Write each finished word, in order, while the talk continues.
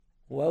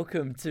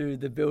Welcome to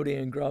the Building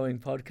and Growing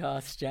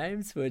podcast,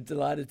 James. We're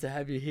delighted to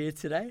have you here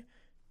today.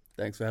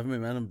 Thanks for having me,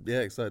 man. I'm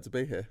excited to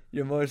be here.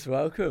 You're most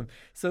welcome.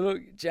 So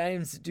look,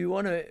 James, do you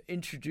want to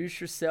introduce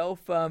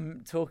yourself,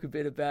 talk a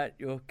bit about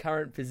your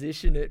current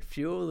position at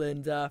Fuel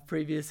and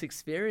previous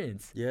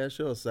experience? Yeah,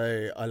 sure.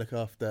 So I look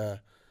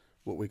after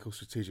what we call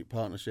strategic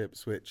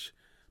partnerships, which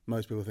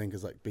most people think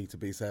is like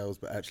B2B sales,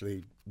 but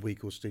actually we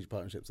call strategic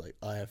partnerships like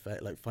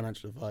IFA, like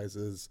financial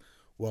advisors,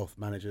 wealth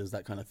managers,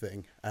 that kind of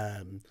thing.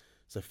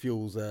 So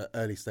Fuel's an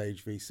early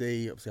stage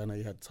VC. Obviously, I know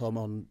you had Tom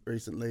on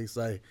recently,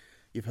 so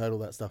you've heard all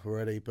that stuff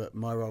already, but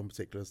my role in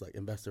particular is like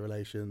investor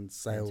relations,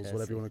 sales, Fantastic.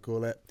 whatever you want to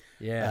call it.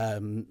 Yeah.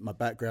 My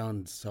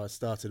background, so I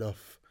started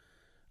off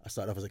as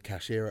a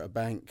cashier at a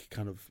bank,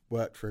 kind of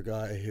worked for a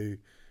guy who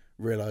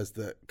realised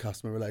that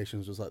customer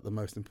relations was like the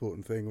most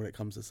important thing when it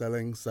comes to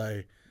selling.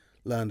 So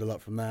learned a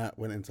lot from that,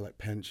 went into like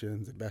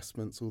pensions,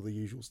 investments, all the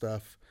usual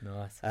stuff.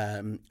 Nice.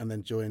 And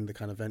then joined the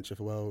kind of venture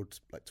world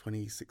like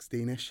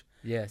 2016-ish.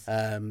 Yes.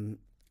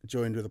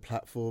 Joined with a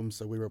platform.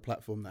 So we were a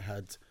platform that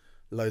had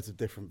loads of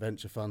different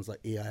venture funds like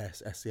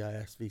EIS,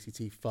 SCIS,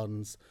 VCT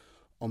funds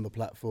on the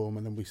platform,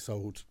 and then we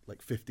sold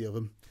like 50 of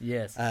them.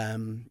 Yes.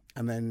 And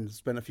then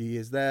spent a few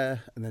years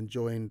there, and then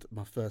joined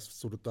my first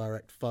sort of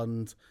direct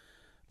fund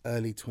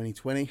early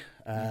 2020.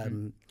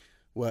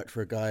 Worked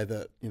for a guy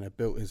that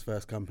built his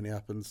first company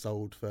up and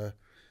sold for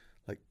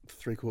like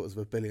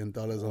 $750 million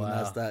on the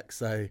Nasdaq.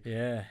 So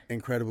Yeah.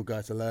 incredible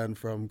guy to learn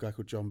from, a guy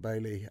called John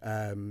Bailey.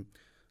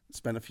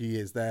 Spent a few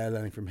years there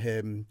learning from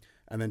him,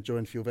 and then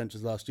joined Fuel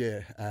Ventures last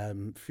year.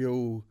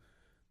 Fuel,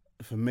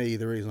 for me,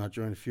 the reason I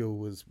joined Fuel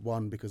was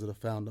one, because of the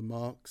founder,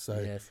 Mark. So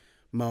Yes.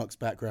 Mark's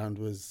background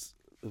was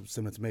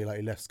similar to me. Like,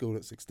 he left school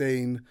at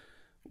 16,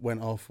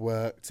 went off,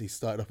 worked. He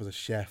started off as a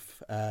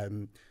chef,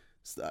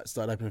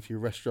 started opening a few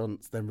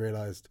restaurants, then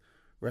realised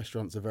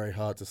restaurants are very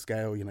hard to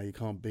scale. You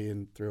can't be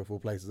in 3 or 4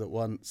 places at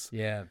once.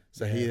 Yeah.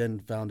 So he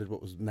then founded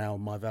what was now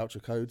My Voucher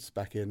Codes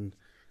back in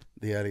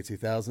the early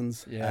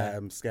 2000s. Yeah.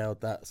 Scaled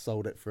that,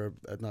 sold it for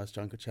a nice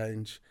chunk of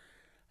change.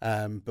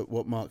 But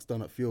what Mark's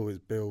done at Fuel is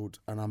build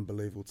an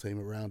unbelievable team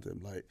around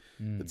him. Like,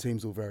 the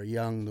team's all very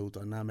young, all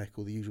dynamic,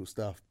 all the usual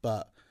stuff.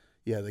 But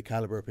yeah, the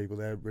caliber of people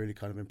there really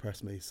kind of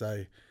impressed me.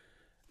 So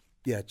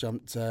yeah,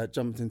 jumped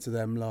into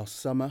them last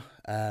summer.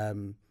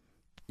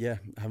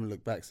 Haven't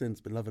looked back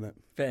since. Been loving it.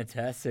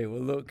 Fantastic.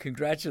 Well, look,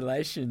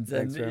 congratulations.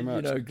 Thanks very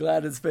much.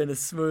 Glad it's been a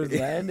smooth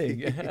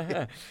landing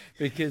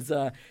because,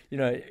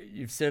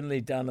 you've certainly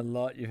done a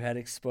lot. You've had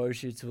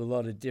exposure to a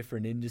lot of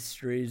different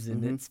industries,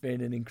 and it's been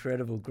an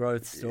incredible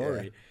growth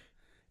story. Yeah.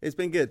 It's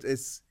been good.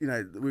 It's,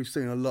 we've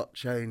seen a lot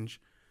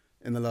change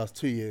in the last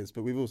 2 years,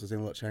 but we've also seen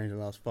a lot change in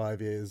the last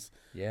 5 years.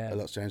 Yeah. A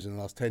lot's changed in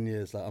the last 10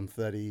 years. Like, I'm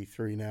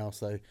 33 now,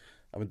 so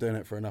I've been doing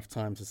it for enough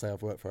time to say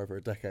I've worked for over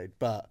a decade.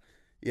 But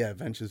yeah,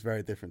 venture's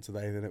very different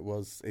today than it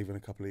was even a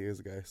couple of years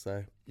ago.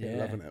 So yeah,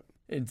 loving it.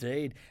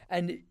 Indeed.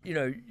 And,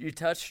 you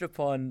touched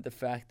upon the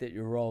fact that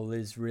your role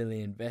is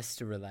really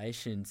investor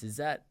relations. Is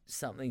that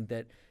something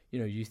that,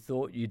 you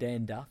thought you'd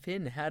end up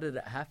in? How did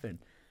it happen?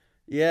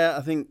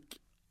 Yeah,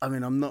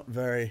 I'm not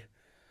very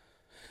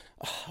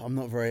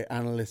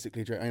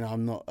analytically driven.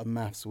 I'm not a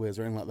maths whiz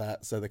or anything like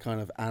that. So the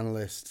kind of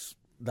analyst,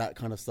 that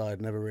kind of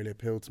side never really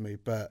appealed to me.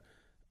 But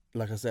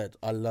like I said,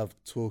 I love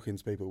talking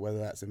to people, whether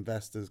that's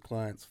investors,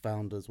 clients,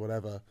 founders,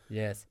 whatever.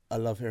 Yes. I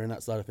love hearing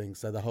that side of things.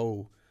 So the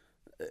whole,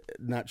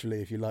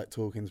 naturally, if you like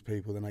talking to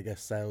people, then I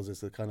guess sales is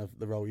the kind of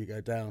the role you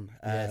go down.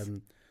 Yes.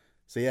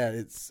 So yeah,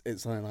 it's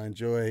something I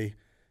enjoy.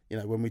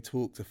 When we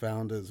talk to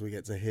founders, we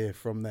get to hear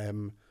from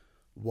them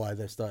why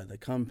they're starting their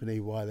company,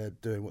 why they're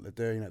doing what they're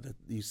doing.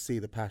 You see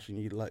the passion,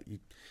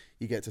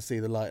 you get to see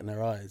the light in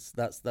their eyes.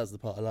 That's the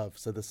part I love.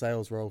 So the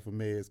sales role for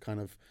me is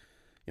kind of,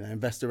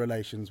 investor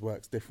relations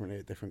works differently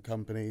at different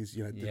companies,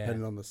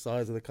 depending on the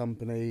size of the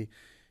company.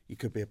 You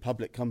could be a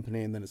public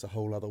company and then it's a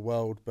whole other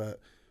world. But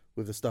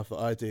with the stuff that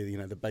I do,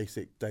 the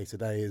basic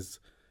day-to-day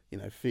is,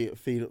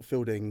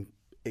 fielding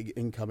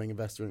incoming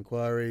investor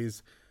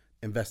inquiries,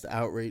 investor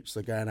outreach,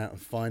 so going out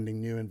and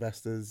finding new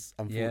investors.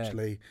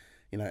 Unfortunately,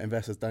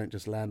 investors don't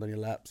just land on your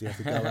laps. You have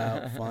to go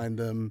out, find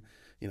them,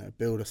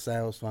 build a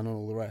sales funnel,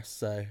 all the rest.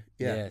 So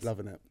yeah, Yes.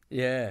 Loving it.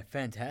 Yeah,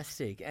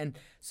 fantastic. And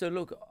so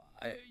look,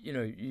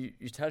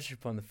 you touched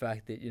upon the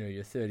fact that,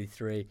 you're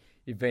 33,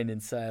 you've been in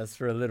sales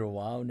for a little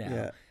while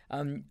now.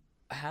 Yeah.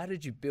 How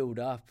did you build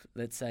up,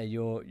 let's say,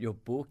 your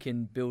book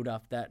and build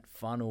up that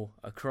funnel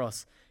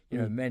across,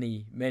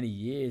 many, many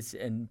years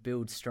and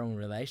build strong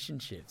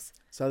relationships?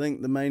 So I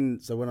think when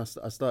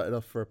I started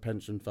off for a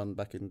pension fund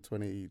back in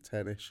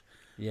 2010-ish,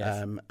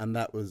 Yes. and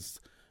that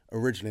was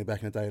originally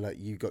back in the day, like,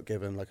 you got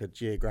given like a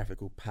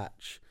geographical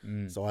patch.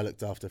 So I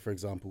looked after, for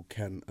example,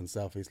 Kent and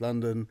South East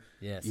London.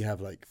 Yes. You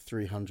have like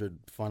 300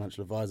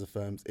 financial advisor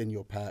firms in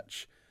your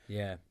patch.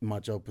 Yeah. My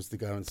job was to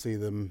go and see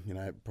them,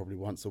 probably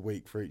once a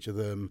week for each of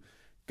them,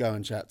 go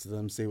and chat to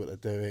them, see what they're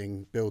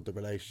doing, build the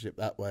relationship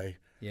that way.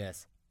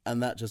 Yes.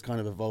 And that just kind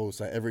of evolved.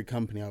 So every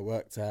company I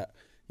worked at,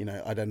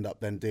 I'd end up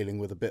then dealing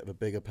with a bit of a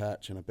bigger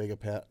patch and a bigger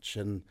patch.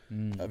 And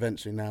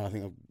eventually now I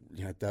think I've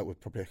dealt with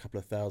probably a couple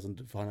of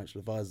thousand financial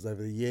advisors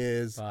over the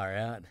years. Far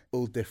out.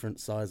 All different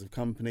size of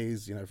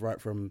companies, right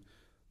from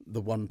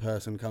the one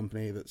person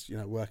company that's,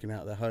 working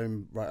out of their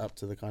home right up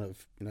to the kind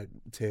of,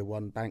 tier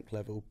one bank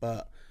level.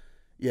 But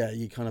yeah,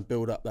 you kind of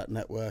build up that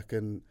network,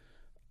 and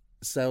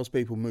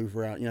salespeople move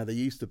around. There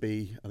used to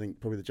be, I think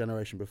probably the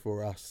generation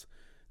before us,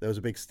 there was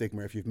a big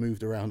stigma if you've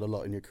moved around a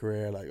lot in your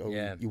career, like,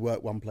 you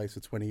work one place for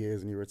 20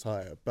 years and you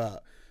retire,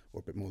 or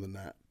a bit more than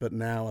that. But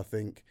now I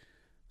think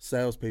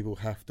salespeople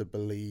have to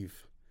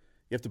believe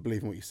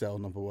in what you sell,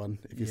 number one.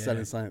 If you're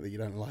selling something that you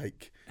don't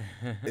like,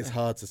 it's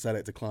hard to sell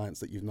it to clients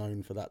that you've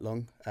known for that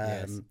long.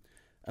 And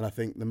I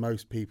think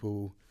there's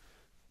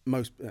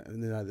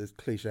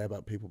cliche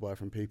about people buy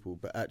from people,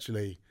 but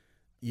actually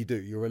you do.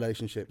 Your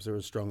relationships are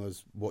as strong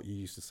as what you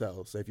used to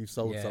sell. So if you've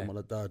sold someone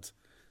a dud,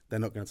 they're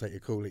not going to take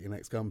your call at your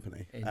next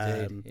company.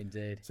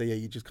 Indeed. So yeah,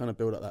 you just kind of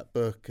build up that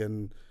book.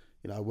 And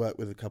I work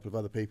with a couple of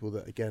other people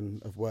that,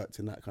 again, have worked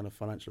in that kind of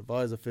financial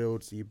advisor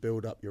field. So you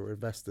build up your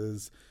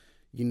investors.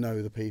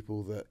 The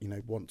people that,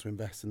 want to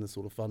invest in the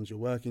sort of funds you're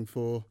working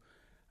for.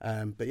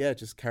 But yeah,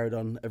 just carried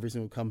on. Every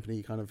single company,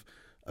 you kind of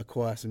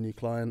acquire some new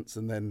clients.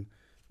 And then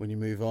when you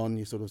move on,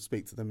 you sort of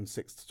speak to them in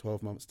 6 to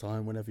 12 months'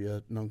 time whenever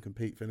your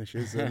non-compete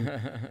finishes. And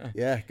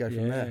go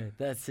from there.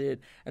 That's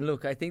it. And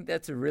look, I think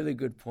that's a really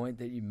good point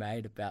that you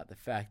made about the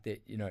fact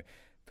that,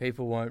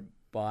 people won't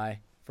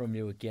buy from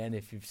you again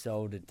if you've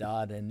sold a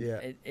dud. And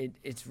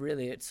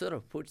it sort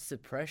of puts the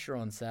pressure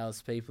on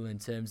salespeople in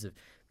terms of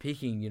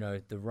picking,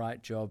 the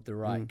right job, the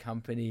right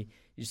company.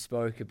 You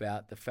spoke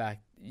about the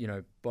fact,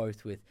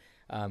 both with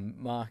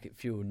Market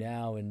Fuel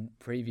now and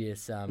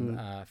previous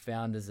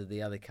founders of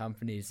the other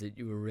companies, that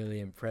you were really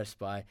impressed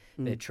by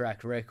their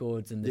track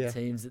records and the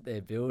teams that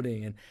they're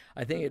building. And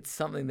I think it's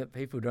something that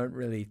people don't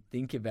really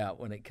think about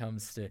when it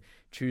comes to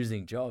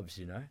choosing jobs,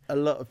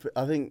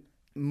 I think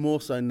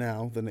more so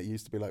now than it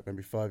used to be like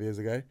maybe 5 years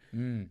ago.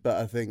 But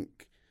I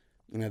think,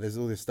 there's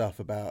all this stuff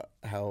about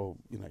how,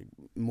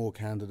 more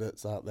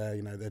candidates out there,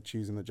 they're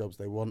choosing the jobs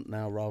they want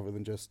now rather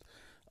than just,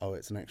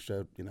 it's an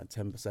extra,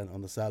 10%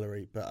 on the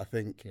salary. But I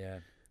think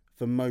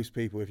for most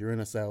people, if you're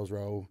in a sales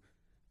role,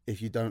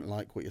 if you don't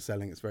like what you're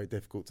selling, it's very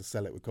difficult to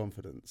sell it with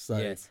confidence.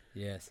 So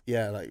yes.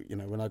 Yeah, like,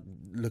 when I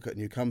look at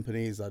new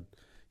companies,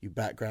 you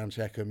background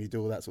check them, you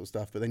do all that sort of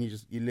stuff. But then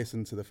you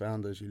listen to the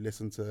founders, you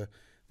listen to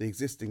the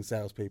existing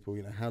salespeople,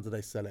 how do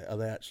they sell it? Are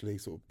they actually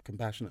sort of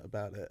compassionate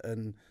about it?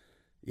 And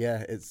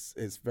yeah,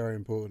 it's very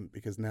important,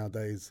 because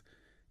nowadays,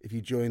 if you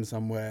join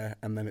somewhere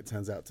and then it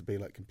turns out to be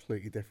like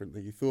completely different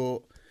than you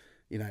thought,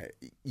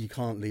 you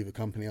can't leave a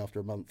company after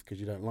a month because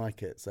you don't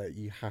like it. So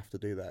you have to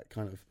do that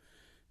kind of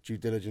due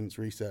diligence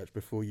research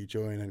before you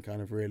join, and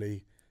kind of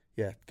really,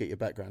 get your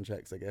background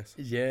checks, I guess.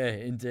 Yeah,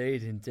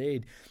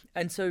 indeed.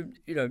 And so,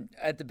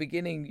 at the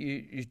beginning,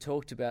 you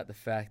talked about the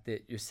fact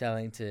that you're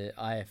selling to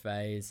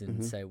IFAs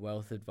and, say,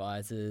 wealth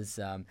advisors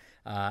and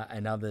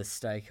other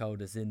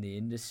stakeholders in the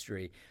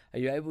industry. Are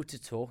you able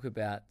to talk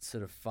about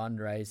sort of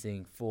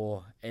fundraising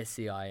for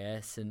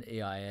SEIS and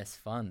EIS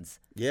funds?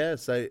 Yeah,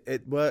 so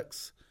it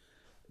works,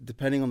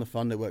 depending on the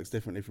fund, it works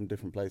differently from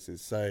different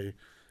places. So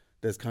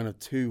there's kind of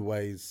two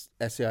ways.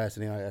 SEIS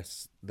and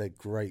EIS, they're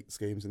great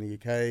schemes in the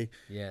UK.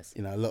 Yes.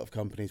 A lot of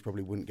companies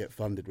probably wouldn't get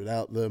funded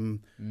without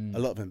them. A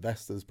lot of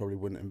investors probably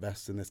wouldn't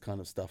invest in this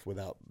kind of stuff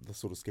without the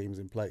sort of schemes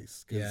in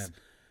place. Because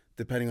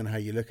depending on how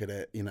you look at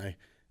it,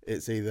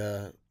 it's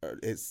either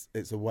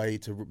it's a way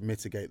to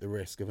mitigate the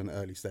risk of an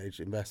early stage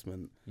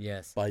investment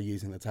by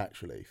using the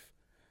tax relief.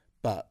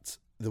 But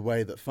the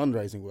way that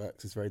fundraising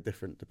works is very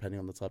different depending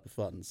on the type of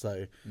fund.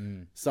 So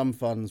some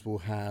funds will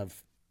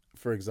have,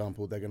 for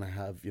example, they're going to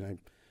have,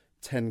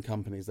 10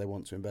 companies they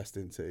want to invest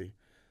into.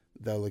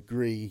 They'll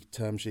agree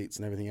term sheets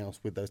and everything else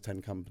with those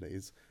 10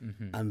 companies,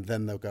 and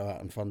then they'll go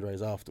out and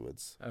fundraise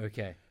afterwards.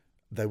 Okay.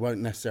 They won't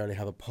necessarily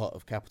have a pot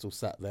of capital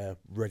sat there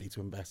ready to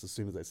invest as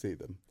soon as they see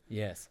them.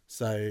 Yes.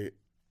 So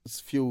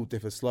Fuel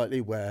differs slightly,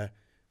 where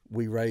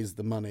we raise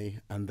the money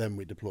and then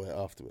we deploy it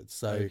afterwards.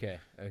 So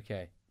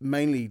okay.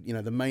 Mainly,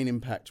 the main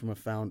impact from a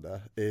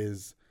founder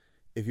is,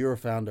 if you're a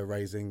founder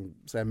raising,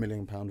 say, £1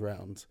 million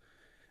round,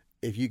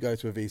 if you go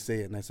to a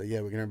VC and they say,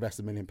 we're going to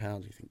invest £1 million,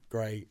 you think,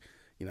 great,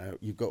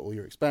 you've got all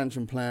your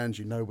expansion plans,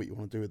 you know what you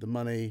want to do with the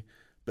money.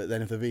 But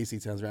then if the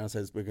VC turns around and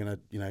says, we're going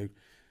to,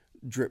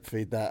 drip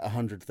feed that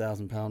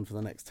 £100,000 for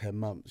the next 10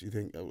 months, you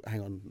think,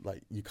 hang on,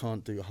 like, you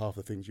can't do half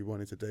the things you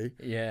wanted to do.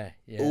 Yeah.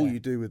 All you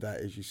do with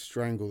that is you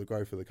strangle the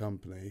growth of the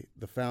company.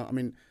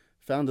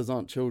 Founders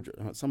aren't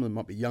children. Some of them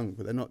might be young,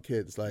 but they're not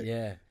kids.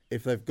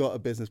 If they've got a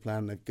business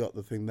plan, they've got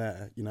the thing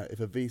there. If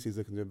a VC is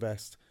looking to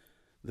invest,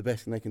 the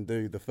best thing they can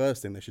do, the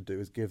first thing they should do,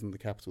 is give them the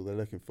capital they're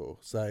looking for.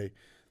 So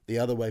the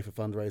other way for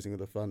fundraising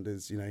with a fund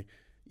is,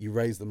 you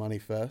raise the money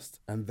first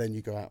and then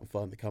you go out and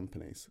find the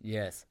companies.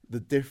 Yes. The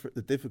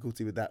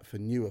difficulty with that for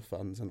newer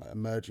funds and like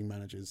emerging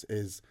managers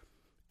is,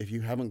 if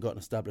you haven't got an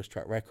established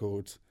track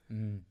record,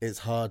 it's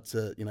hard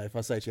to, if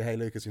I say to you, hey,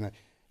 Lucas,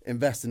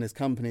 invest in this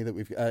company that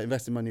we've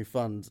invest in my new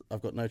fund.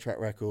 I've got no track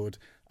record.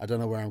 I don't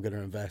know where I'm going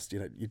to invest. You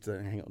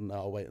don't hang on. No,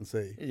 I'll wait and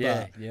see.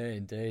 Yeah, but, yeah,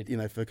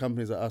 indeed. For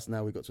companies like us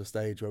now, we've got to a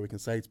stage where we can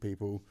say to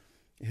people,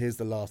 here's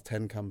the last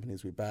 10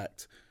 companies we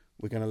backed.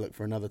 We're going to look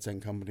for another 10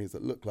 companies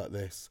that look like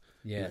this.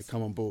 Yes.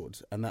 Come on board.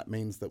 And that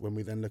means that when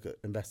we then look at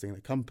investing in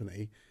a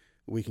company,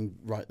 we can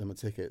write them a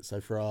ticket.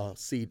 So for our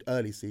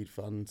early seed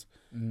fund,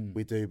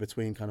 we do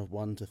between kind of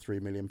 £1 to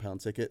 £3 million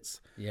tickets.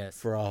 Yes.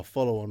 For our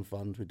follow-on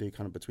fund, we do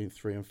kind of between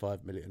 3 and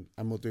 5 million,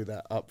 and we'll do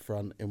that up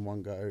front in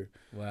one go.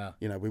 Wow.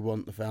 We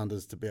want the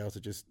founders to be able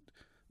to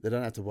they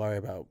don't have to worry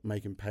about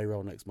making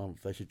payroll next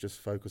month. They should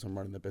just focus on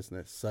running the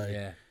business. So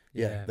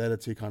yeah, they're the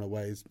two kind of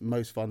ways.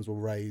 Most funds will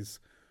raise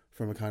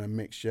from a kind of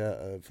mixture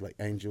of like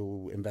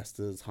angel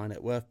investors, high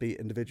net worth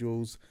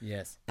individuals,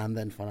 yes, and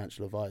then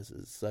financial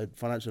advisors. So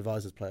financial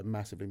advisors play a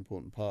massively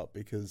important part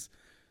because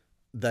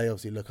they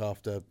obviously look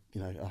after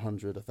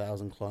 100,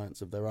 1,000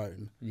 clients of their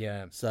own.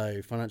 Yeah.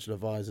 So financial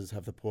advisors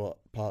have the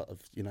part of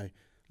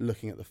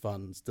looking at the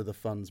funds. Do the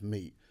funds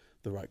meet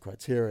the right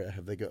criteria?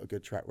 Have they got a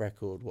good track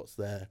record? What's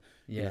their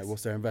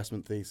what's their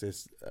investment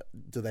thesis?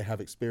 Do they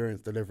have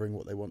experience delivering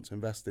what they want to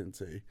invest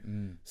into?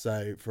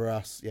 So for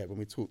us, when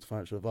we talk to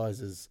financial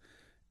advisors,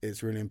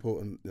 it's really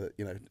important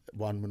that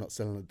one, we're not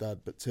selling a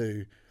dud, but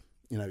two,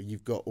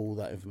 you've got all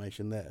that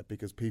information there,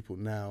 because people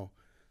now,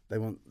 they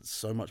want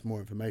so much more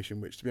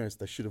information, which to be honest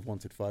they should have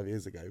wanted 5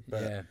 years ago.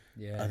 But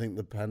I think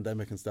the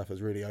pandemic and stuff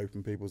has really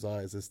opened people's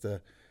eyes as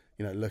to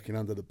looking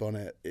under the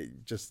bonnet,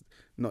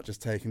 not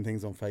just taking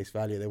things on face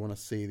value. They want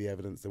to see the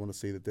evidence. They want to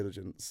see the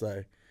diligence.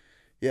 So,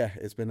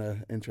 it's been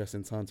an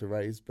interesting time to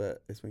raise,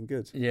 but it's been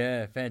good.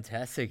 Yeah,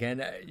 fantastic.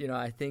 And,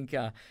 I think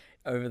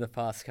over the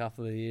past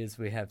couple of years,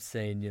 we have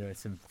seen,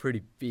 some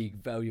pretty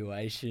big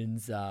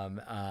valuations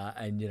and,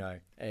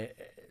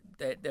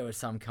 there were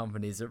some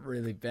companies that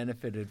really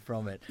benefited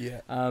from it. Yeah.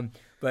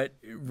 But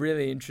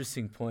really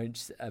interesting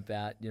points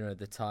about,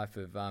 the type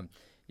of,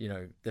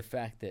 the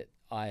fact that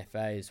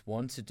IFAs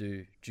want to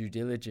do due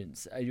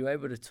diligence. Are you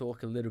able to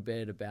talk a little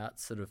bit about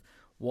sort of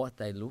what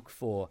they look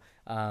for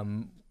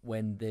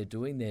when they're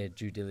doing their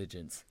due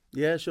diligence?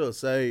 Yeah, sure.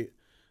 So,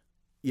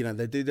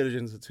 their due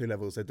diligence at two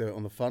levels. They do it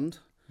on the fund,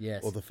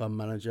 yes, or the fund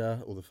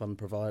manager, or the fund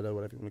provider,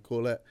 whatever you want to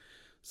call it.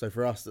 So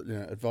for us,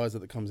 advisor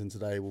that comes in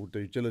today will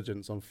do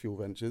diligence on Fuel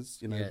Ventures.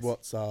 Yes.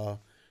 What's our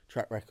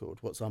track record?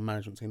 What's our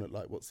management team look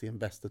like? What's the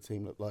investor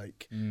team look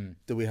like?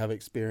 Do we have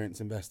experience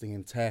investing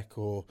in tech,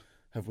 or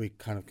have we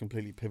kind of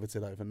completely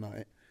pivoted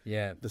overnight?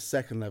 Yeah. The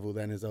second level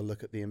then is I'll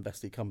look at the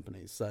investee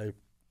companies. So,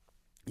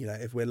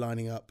 if we're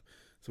lining up,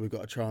 so we've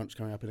got a tranche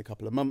coming up in a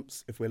couple of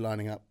months. If we're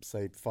lining up,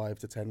 say, 5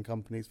 to 10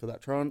 companies for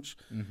that tranche,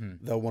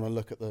 they'll want to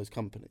look at those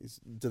companies.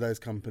 Do those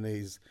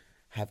companies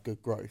have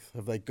good growth?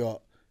 Have they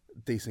got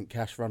decent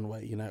cash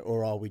runway,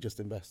 or are we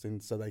just investing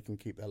so they can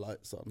keep their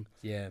lights on?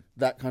 Yeah.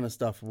 That kind of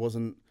stuff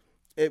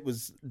it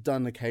was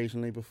done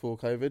occasionally before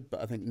COVID,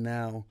 but I think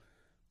now,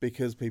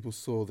 because people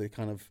saw the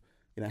kind of,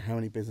 how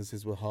many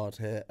businesses were hard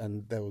hit,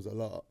 and there was a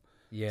lot.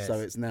 Yes. So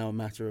it's now a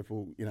matter of,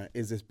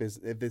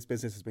 if this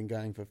business has been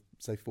going for,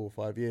 say, 4 or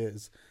 5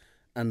 years,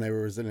 and they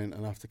were resilient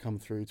enough to come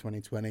through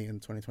 2020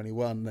 and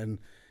 2021, then,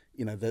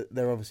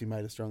 they're obviously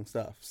made of strong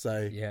stuff.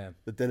 So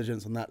the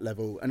diligence on that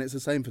level, and it's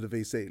the same for the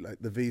VC. Like,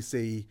 the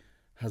VC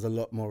has a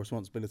lot more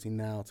responsibility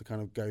now to kind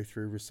of go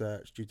through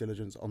research, due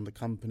diligence on the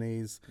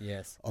companies,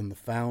 yes, on the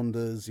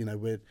founders.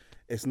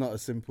 It's not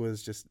as simple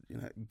as just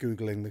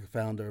Googling the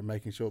founder and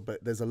making sure,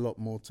 but there's a lot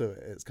more to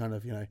it. It's kind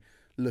of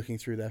looking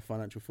through their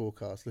financial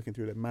forecasts, looking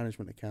through their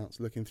management accounts,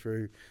 looking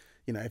through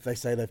if they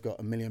say they've got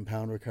 £1 million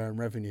recurring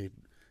revenue,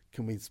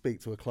 can we speak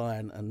to a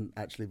client and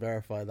actually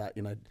verify that?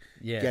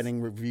 Yes.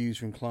 Getting reviews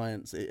from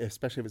clients,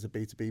 especially if it's a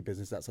B2B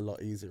business, that's a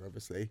lot easier,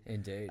 obviously.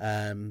 Indeed.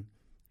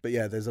 But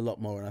there's a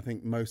lot more. And I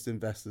think most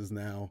investors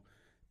now,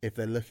 if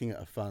they're looking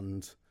at a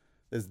fund,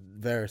 there's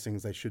various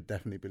things they should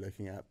definitely be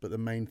looking at. But the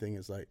main thing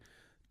is, like,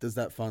 does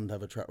that fund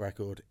have a track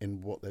record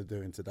in what they're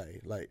doing today?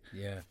 Like,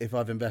 if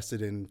I've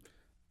invested in,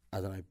 I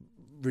don't know,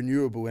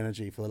 renewable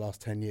energy for the last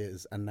 10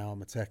 years and now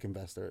I'm a tech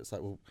investor, it's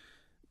like, well,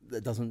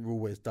 that doesn't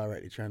always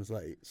directly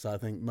translate. So I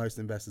think most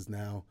investors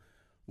now,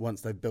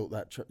 once they've built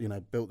that,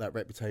 built that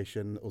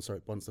reputation,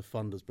 once the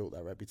fund has built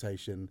that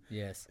reputation,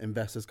 yes,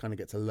 investors kind of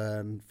get to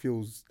learn.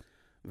 Fuel's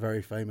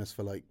very famous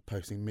for like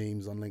posting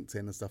memes on LinkedIn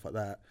and stuff like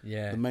that.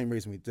 Yeah. The main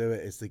reason we do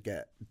it is to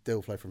get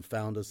deal flow from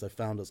founders. So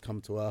founders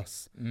come to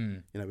us.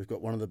 We've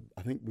got one of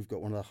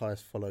the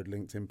highest followed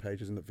LinkedIn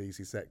pages in the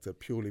VC sector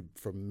purely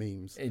from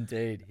memes.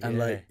 Indeed.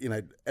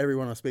 And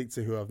everyone I speak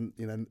to who I've,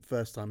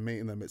 first time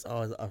meeting them, it's,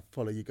 I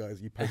follow you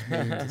guys, you post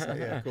memes. It's like,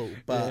 yeah, cool.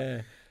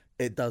 But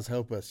it does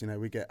help us.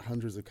 We get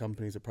hundreds of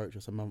companies approach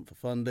us a month for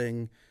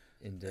funding.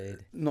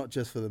 Indeed. Not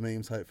just for the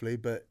memes, hopefully,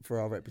 but for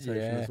our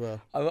reputation as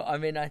well. I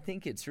mean, I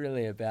think it's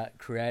really about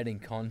creating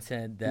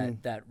content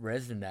that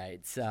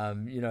resonates,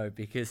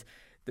 because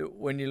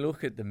when you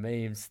look at the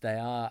memes, they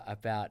are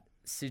about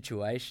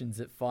situations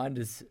that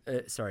founders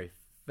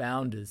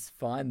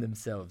find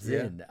themselves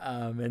in.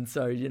 And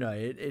so,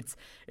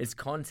 it's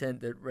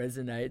content that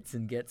resonates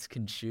and gets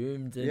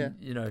consumed.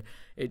 And,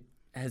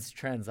 has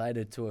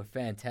translated to a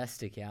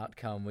fantastic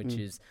outcome, which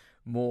is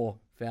more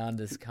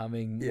founders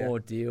coming, more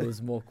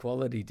deals, more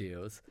quality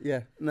deals.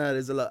 Yeah, no,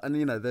 there's a lot. And,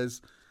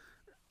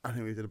 I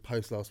think we did a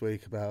post last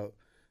week about,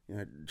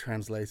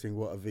 translating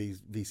what a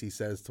VC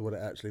says to what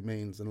it actually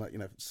means.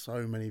 And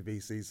so many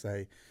VCs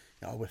say,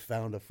 we're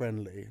founder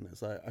friendly. And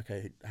it's like,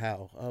 okay,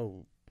 how?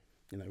 Oh,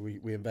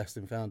 we invest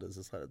in founders.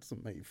 It's like, it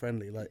doesn't make you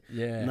friendly. Like,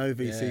 no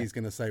VC is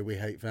going to say we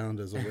hate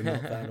founders or we're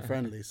not founder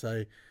friendly.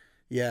 So,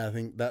 I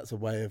think that's a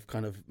way of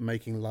kind of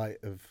making light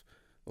of,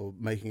 or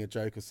making a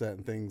joke of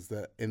certain things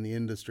that in the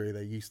industry,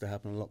 they used to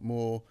happen a lot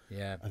more.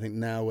 Yeah. I think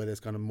now where there's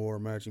kind of more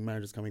emerging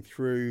managers coming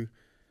through,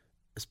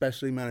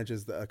 especially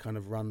managers that are kind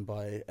of run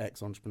by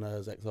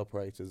ex-entrepreneurs,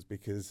 ex-operators,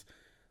 because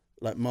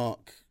like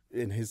Mark,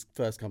 in his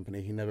first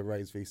company, he never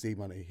raised VC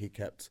money.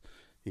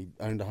 He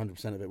owned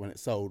 100% of it when it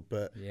sold.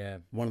 But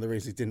one of the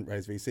reasons he didn't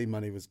raise VC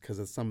money was because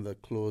of some of the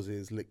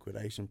clauses,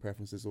 liquidation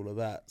preferences, all of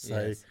that.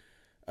 So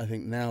I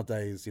think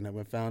nowadays,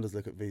 when founders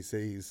look at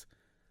VCs,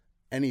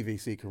 any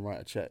VC can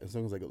write a check. As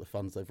long as they got the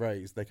funds they've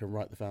raised, they can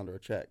write the founder a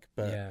check.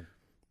 But,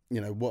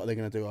 what are they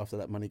going to do after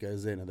that money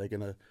goes in? Are they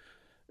going to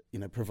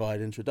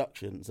provide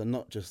introductions, and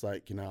not just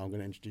like, I'm going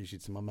to introduce you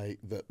to my mate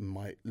that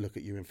might look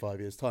at you in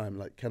 5 years' time.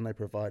 Like, can they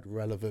provide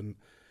relevant,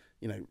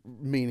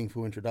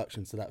 meaningful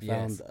introductions to that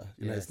founder?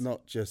 It's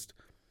not just,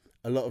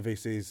 a lot of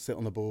VCs sit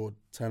on the board,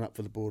 turn up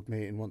for the board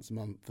meeting once a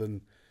month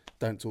and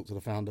don't talk to the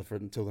founder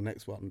until the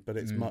next one. But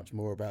it's much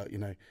more about,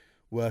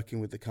 working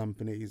with the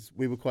companies.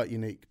 We were quite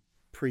unique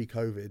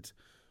pre-COVID.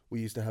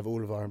 We used to have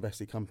all of our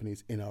investee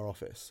companies in our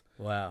office.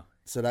 Wow.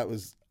 So that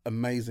was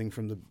amazing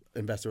from the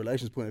investor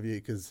relations point of view,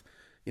 because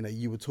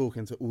you were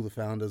talking to all the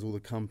founders, all the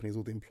companies,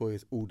 all the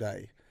employees all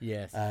day.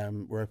 Yes.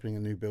 We're opening a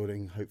new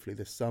building hopefully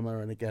this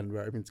summer, and again,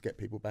 we're hoping to get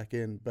people back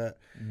in. But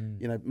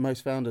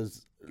most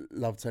founders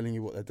love telling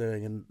you what they're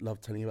doing and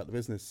love telling you about the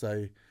business.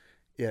 So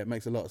it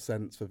makes a lot of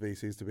sense for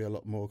VCs to be a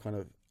lot more kind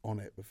of on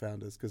it with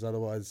founders, because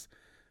otherwise,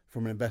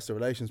 from an investor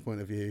relations point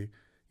of view,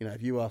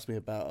 if you ask me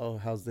about,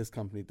 how's this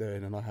company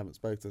doing, and I haven't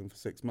spoken to them for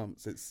 6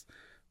 months,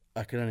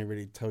 I can only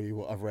really tell you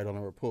what I've read on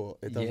a report.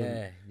 It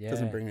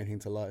doesn't bring anything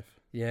to life.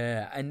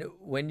 Yeah, and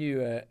when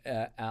you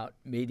are out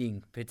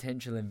meeting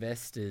potential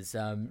investors,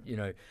 are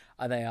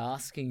they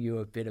asking you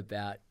a bit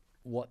about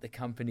what the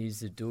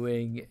companies are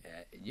doing?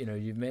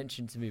 You've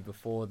mentioned to me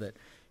before that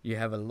you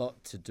have a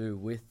lot to do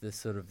with the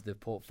sort of the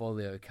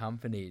portfolio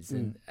companies,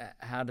 and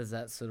how does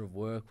that sort of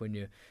work when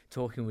you're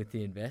talking with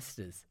the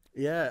investors?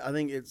 Yeah, I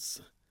think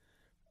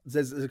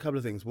there's a couple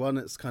of things. One,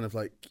 it's kind of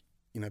like,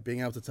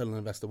 being able to tell an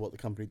investor what the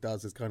company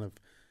does is kind of,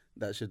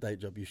 that's your day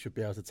job. You should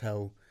be able to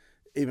tell,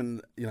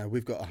 even,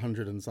 we've got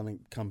 100 and something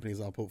companies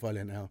in our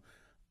portfolio now.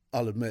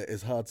 I'll admit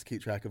it's hard to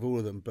keep track of all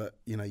of them, but,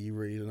 you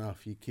read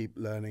enough, you keep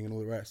learning and all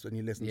the rest, and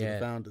you listen to the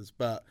founders.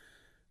 But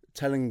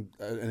telling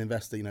an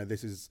investor,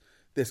 this is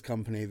this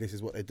company, this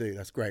is what they do,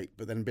 that's great.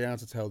 But then being able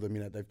to tell them,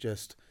 they've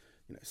just,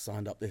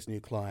 signed up this new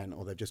client,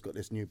 or they've just got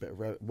this new bit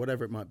of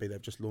whatever it might be,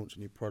 they've just launched a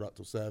new product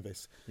or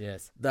service.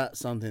 Yes. That's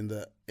something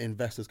that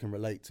investors can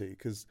relate to,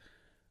 because,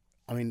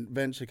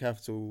 venture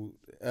capital,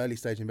 early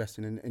stage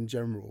investing in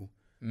general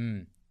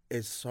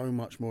is so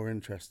much more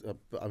interesting.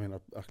 I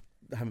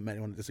haven't met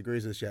anyone that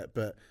disagrees with this yet,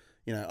 but,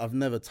 I've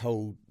never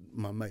told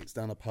my mates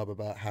down a pub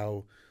about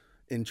how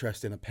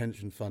interesting a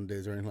pension fund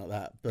is or anything like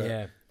that.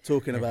 But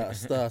talking about a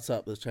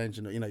startup that's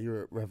changing,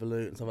 you're at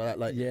Revolut and stuff like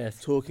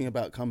that. Talking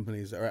about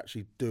companies that are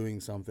actually doing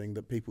something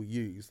that people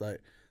use,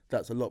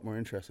 that's a lot more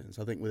interesting.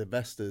 So I think with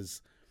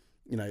investors,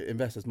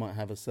 investors might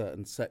have a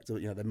certain sector,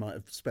 they might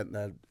have spent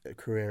their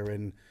career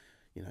in,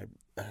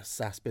 a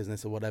SaaS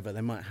business or whatever.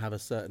 They might have a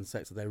certain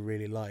sector they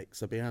really like.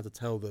 So being able to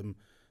tell them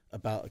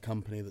about a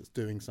company that's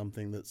doing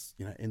something that's,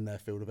 in their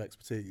field of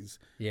expertise,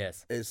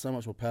 it's so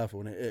much more powerful,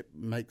 and it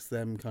makes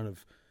them kind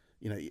of,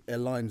 it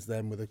aligns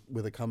them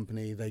with a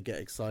company. They get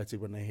excited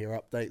when they hear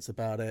updates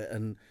about it,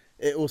 and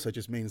it also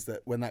just means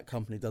that when that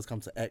company does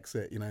come to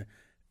exit,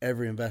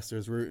 every investor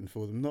is rooting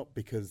for them, not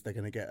because they're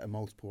going to get a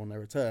multiple on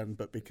their return,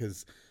 but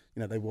because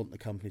they want the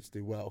company to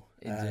do well.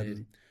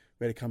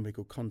 We had a company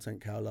called Content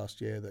Cow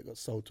last year that got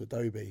sold to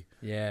Adobe.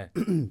 Yeah.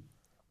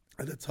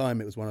 At the time,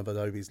 it was one of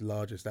Adobe's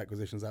largest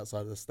acquisitions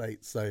outside of the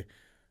States. So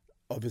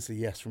obviously,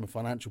 yes, from a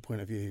financial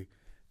point of view,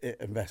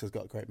 investors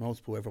got a great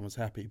multiple. Everyone was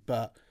happy.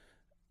 But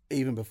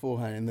even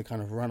beforehand, in the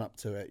kind of run up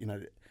to it,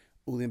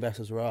 all the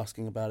investors were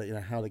asking about it,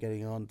 how they're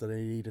getting on. Do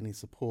they need any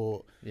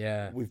support?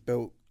 Yeah. We've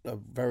built a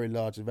very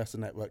large investor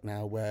network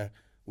now where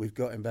we've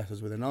got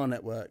investors within our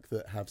network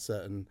that have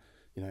certain,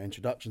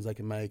 introductions they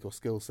can make or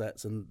skill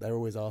sets. And they're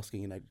always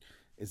asking,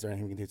 is there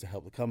anything we can do to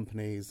help the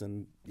companies?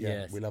 And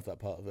we love that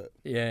part of it.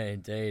 Yeah,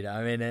 indeed.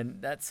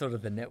 And that's sort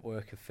of the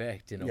network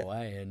effect in a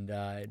way, and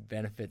it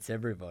benefits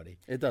everybody.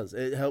 It does.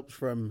 It helps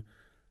from,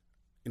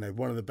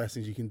 one of the best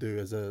things you can do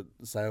as a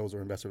sales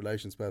or investor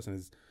relations person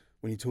is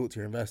when you talk to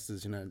your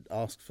investors,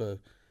 ask for,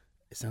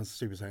 it sounds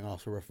stupid saying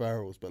ask for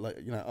referrals, but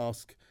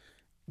ask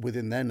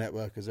within their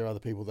network, is there other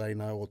people they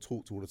know or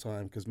talk to all the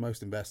time? Because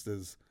most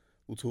investors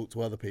will talk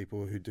to other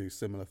people who do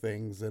similar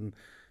things, and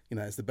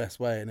it's the best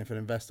way. And if an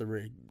investor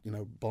really,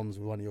 bonds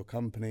with one of your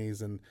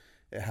companies, and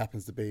it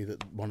happens to be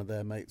that one of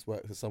their mates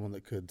works for someone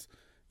that could,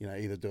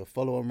 either do a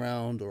follow-on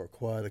round or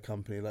acquire the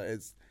company, like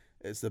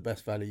it's the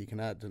best value you can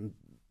add. And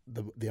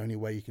the only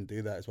way you can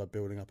do that is by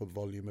building up a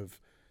volume of,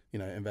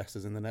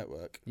 investors in the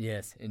network.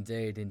 Yes,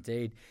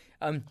 indeed.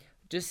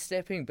 Just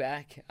stepping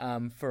back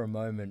for a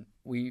moment,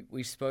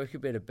 we spoke a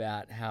bit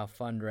about how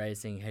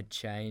fundraising had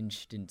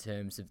changed in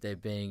terms of there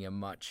being a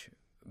much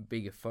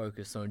bigger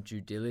focus on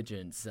due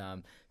diligence,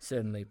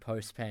 certainly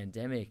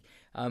post-pandemic.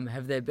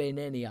 Have there been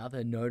any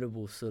other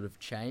notable sort of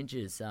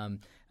changes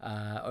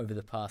over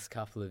the past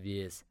couple of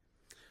years?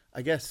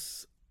 I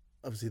guess,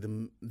 obviously,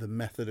 the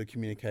method of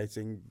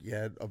communicating,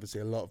 obviously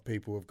a lot of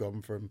people have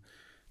gone from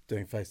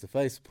doing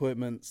face-to-face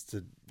appointments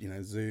to,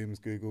 Zooms,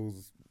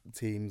 Googles,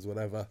 Teams,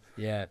 whatever.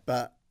 Yeah.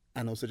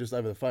 And also just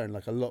over the phone,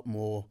 like a lot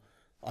more.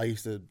 I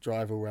used to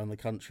drive all around the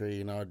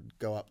country, I'd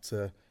go up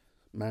to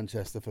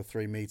Manchester for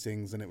 3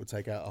 meetings and it would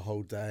take out a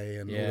whole day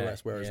and all the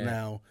rest. Whereas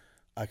now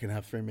I can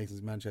have 3 meetings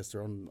in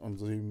Manchester on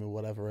Zoom or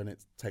whatever, and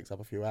it takes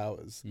up a few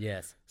hours.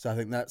 Yes. So I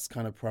think that's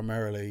kind of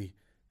primarily,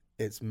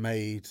 it's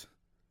made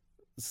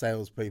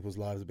salespeople's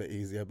lives a bit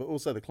easier, but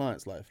also the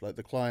client's life. Like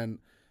the client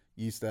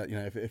used to,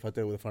 if I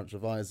deal with a financial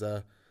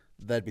advisor,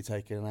 they'd be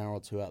taking an hour or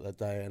 2 out of their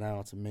day, an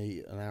hour to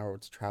meet, an hour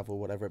to travel,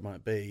 whatever it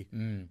might be.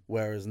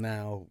 Whereas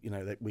now,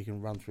 we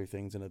can run through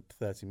things in a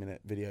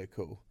 30-minute video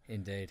call.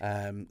 Indeed.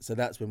 So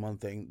that's been one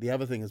thing. The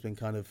other thing has been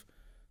kind of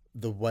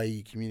the way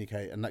you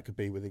communicate, and that could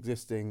be with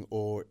existing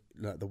or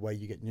the way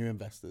you get new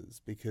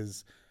investors,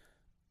 because,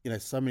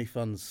 so many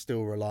funds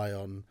still rely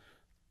on,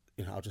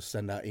 I'll just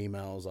send out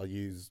emails. I'll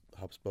use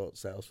HubSpot,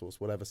 Salesforce,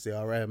 whatever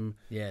CRM.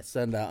 Yes.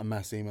 Send out a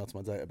mass email to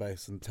my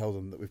database and tell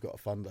them that we've got a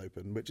fund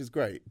open, which is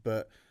great.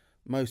 But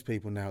most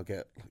people now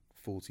get like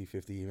 40,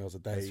 50 emails a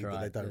day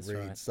that they don't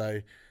read. Right.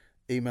 So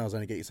emails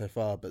only get you so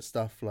far, but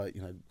stuff like,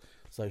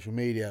 social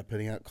media,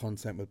 putting out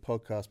content with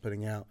podcasts,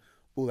 putting out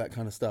all that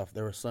kind of stuff.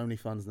 There are so many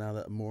funds now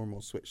that are more and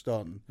more switched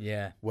on.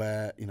 Yeah.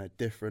 Where,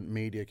 different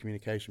media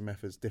communication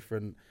methods,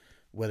 different,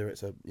 whether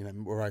it's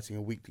we're writing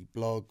a weekly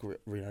blog,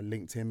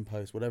 LinkedIn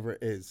post, whatever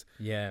it is.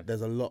 Yeah.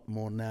 There's a lot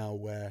more now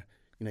where,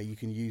 you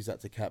can use that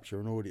to capture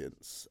an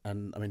audience.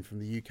 And I mean, from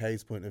the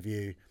UK's point of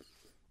view,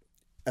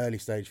 early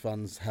stage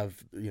funds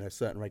have,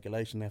 certain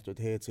regulation they have to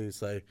adhere to.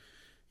 So,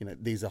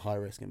 these are high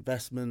risk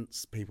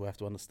investments. People have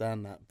to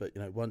understand that. But,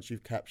 once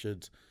you've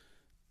captured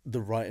the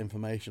right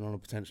information on a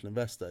potential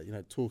investor,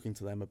 talking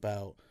to them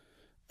about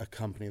a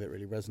company that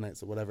really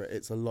resonates or whatever,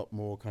 it's a lot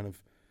more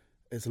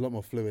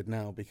fluid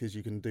now, because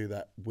you can do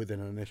that within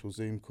an initial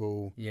Zoom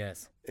call.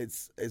 Yes.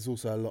 It's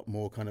also a lot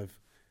more kind of,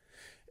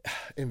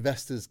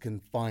 investors can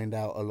find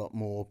out a lot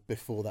more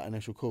before that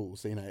initial call.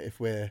 So,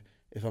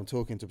 if I'm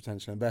talking to a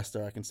potential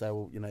investor, I can say,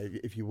 well,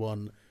 if you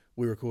want,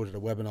 we recorded a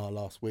webinar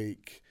last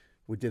week.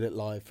 We did it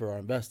live for our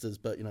investors,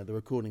 but, the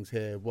recording's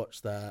here.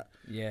 Watch that.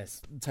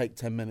 Yes. Take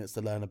 10 minutes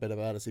to learn a bit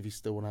about us. If you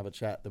still want to have a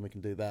chat, then we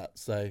can do that.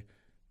 So,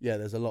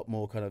 there's a lot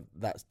more kind of,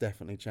 that's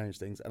definitely changed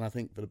things. And I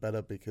think for the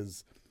better,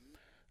 because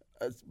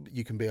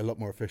you can be a lot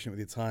more efficient with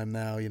your time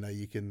now.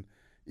 You can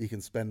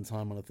spend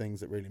time on the things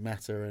that really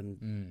matter,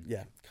 and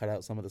cut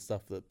out some of the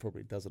stuff that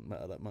probably doesn't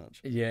matter that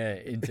much. Yeah,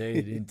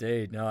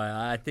 indeed. No,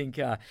 I think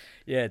that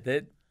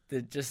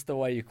just the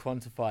way you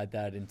quantified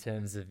that in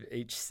terms of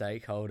each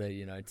stakeholder,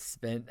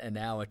 spent an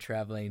hour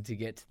traveling to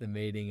get to the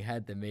meeting,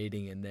 had the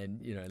meeting, and then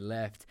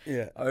left.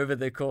 Yeah. Over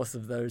the course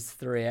of those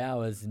 3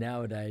 hours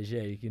nowadays,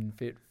 you can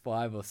fit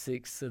 5 or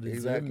 6 sort of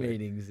Zoom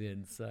meetings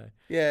in. So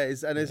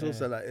it's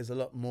also like it's a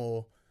lot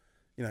more.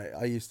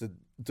 I used to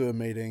do a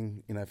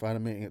meeting, if I had a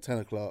meeting at 10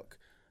 o'clock,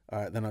 all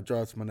right, then I'd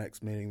drive to my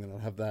next meeting, then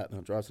I'd have that, then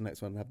I'd drive to the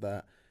next one and have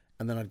that.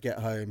 And then I'd get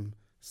home,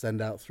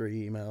 send out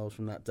 3 emails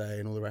from that day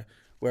and all the rest.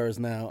 Whereas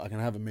now I can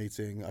have a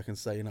meeting, I can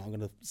say, I'm going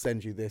to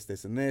send you this,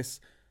 this and this.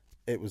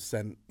 It was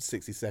sent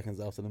 60 seconds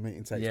after the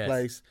meeting takes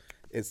place.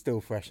 It's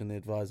still fresh in the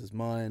advisor's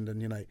mind.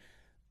 And,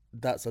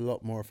 that's a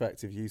lot more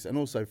effective use. And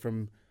also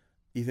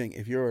you think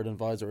if you're an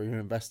advisor or you're an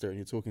investor and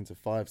you're talking to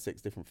 5,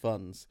 6 different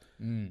funds,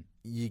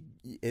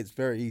 it's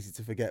very easy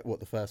to forget what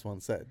the first one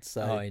said.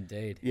 So,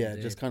 indeed.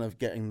 Just kind of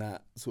getting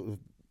that sort of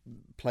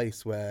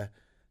place where,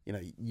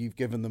 you've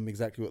given them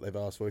exactly what they've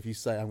asked for. If you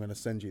say, I'm going to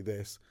send you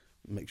this,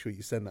 make sure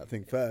you send that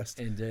thing first.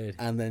 Indeed.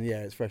 And then,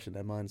 it's fresh in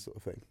their mind sort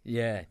of thing.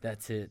 Yeah,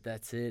 that's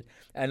it.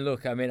 And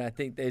look, I mean, I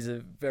think there's a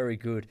very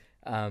good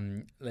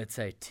let's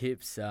say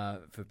tips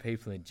for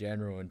people in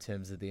general in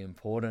terms of the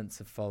importance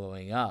of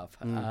following up.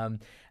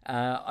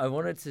 I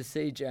wanted to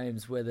see,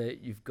 James, whether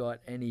you've got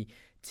any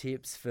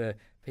tips for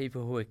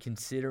people who are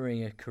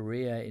considering a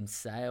career in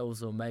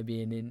sales or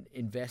maybe in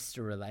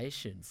investor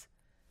relations.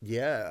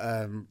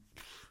 I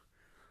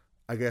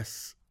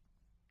guess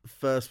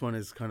first one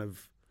is kind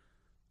of,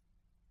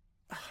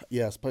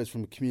 I suppose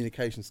from a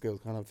communication skills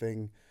kind of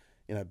thing,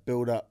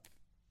 build up.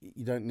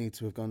 You don't need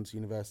to have gone to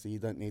university. You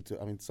don't need to.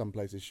 I mean, some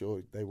places,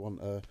 sure, they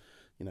want a,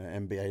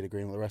 MBA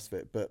degree and all the rest of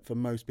it. But for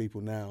most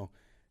people now,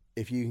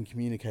 if you can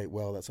communicate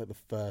well, that's like the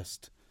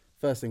first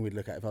thing we'd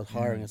look at. If I was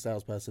hiring a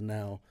salesperson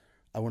now,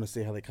 I want to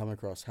see how they come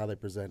across, how they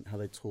present, how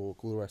they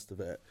talk, all the rest of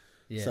it.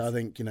 Yes. So I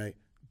think, you know,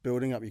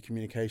 building up your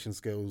communication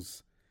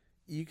skills,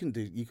 you can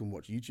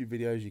watch YouTube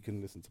videos, you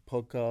can listen to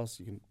podcasts,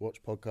 you can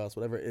watch podcasts,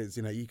 whatever it is,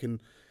 you know, you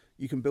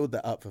can build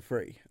that up for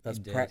free. That's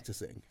Indeed.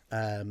 practicing.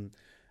 And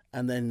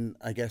then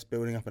I guess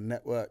building up a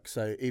network.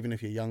 So even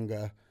if you're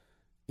younger,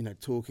 you know,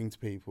 talking to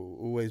people,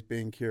 always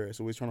being curious,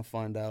 always trying to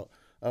find out,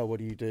 oh, what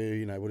do you do?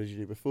 You know, what did you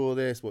do before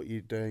this? What are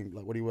you doing?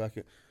 Like, what are you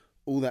working?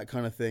 All that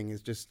kind of thing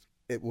is just,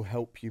 it will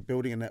help you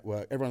building a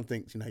network. Everyone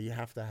thinks, you know, you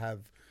have to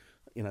have,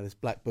 you know, this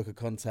black book of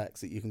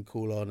contacts that you can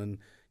call on, and,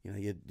 you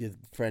know, your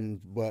friend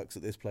works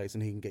at this place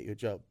and he can get you a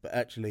job. But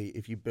actually,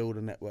 if you build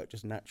a network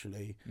just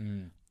naturally,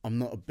 I'm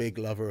not a big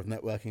lover of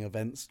networking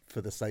events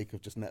for the sake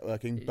of just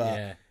networking.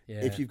 But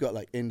if you've got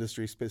like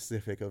industry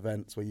specific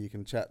events where you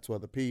can chat to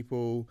other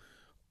people,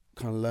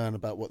 kind of learn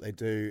about what they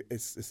do,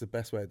 it's the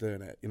best way of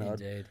doing it. You know,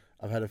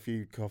 I've had a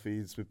few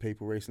coffees with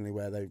people recently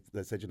where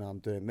they said, you know, I'm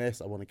doing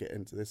this, I want to get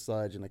into this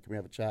side, you know, can we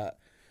have a chat?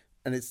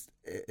 And it's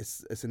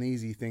an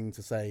easy thing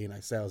to say, you know,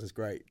 sales is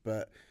great,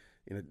 but,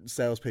 you know,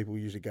 salespeople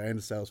usually go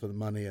into sales for the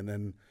money and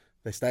then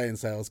they stay in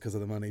sales because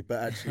of the money.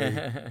 But actually,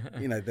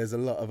 you know, there's a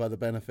lot of other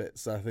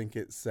benefits. So I think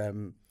it's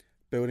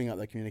building up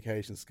their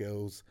communication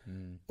skills,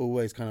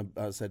 always kind of,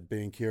 as I said,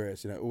 being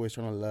curious, you know, always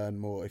trying to learn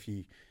more. If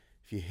you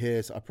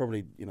hear, so I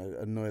probably, you know,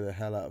 annoy the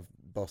hell out of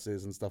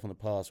bosses and stuff in the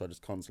past where I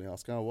just constantly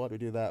ask, oh, why do we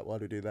do that? Why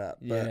do we do that?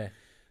 But,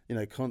 you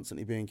know,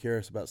 constantly being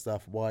curious about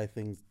stuff, why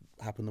things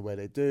happen the way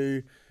they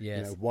do, you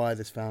know, why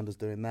this founder's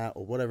doing that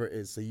or whatever it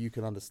is, so you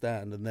can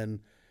understand. And then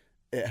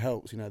it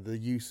helps, you know, the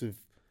use of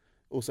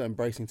also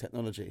embracing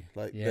technology.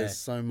 Like there's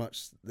so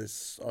much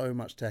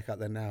tech out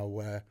there now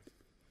where,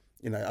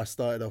 you know, I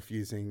started off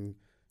using,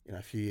 you know,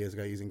 a few years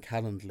ago using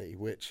Calendly,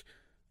 which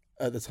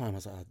at the time I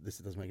was like, oh, this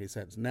doesn't make any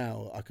sense.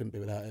 Now I couldn't be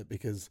without it,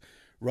 because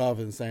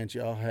rather than saying to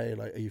you, oh, hey,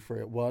 like, are you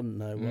free at 1?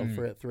 No, well, I'm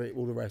free at 3,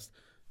 all the rest.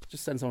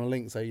 Just send someone a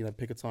link, say, you know,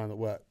 pick a time at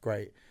work,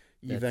 great.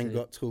 You've then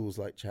got tools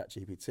like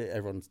ChatGPT.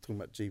 Everyone's talking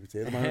about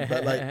GPT at the moment,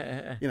 but like,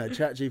 you know,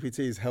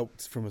 ChatGPT has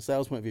helped from a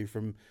sales point of view.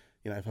 From,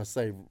 you know, if I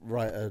say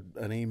write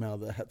an email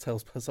that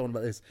tells someone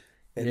about this,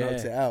 it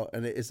knocks it out.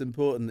 And it's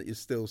important that you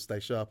still stay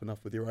sharp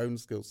enough with your own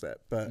skill set.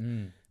 But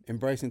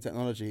embracing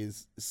technology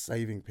is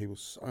saving people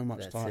so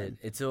much time.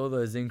 It's all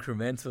those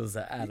incrementals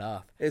that add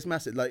up. It's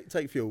massive. Like,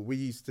 take fuel. We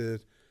used to,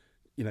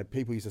 you know,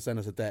 people used to send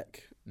us a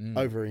deck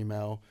over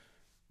email.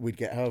 We'd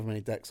get however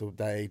many decks a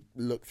day,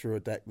 look through a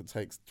deck that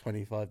takes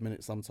 25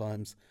 minutes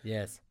sometimes.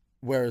 Yes.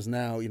 Whereas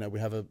now, you know, we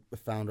have a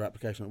founder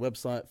application on the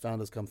website.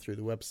 Founders come through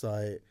the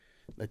website.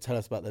 They tell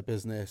us about their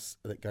business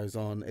that goes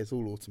on. It's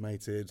all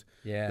automated.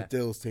 Yeah. The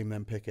deals team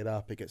then pick it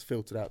up. It gets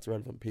filtered out to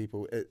relevant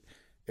people.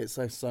 It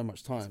saves so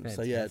much time.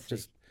 So, yeah,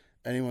 just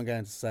anyone going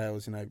into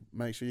sales, you know,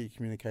 make sure your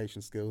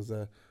communication skills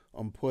are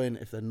on point.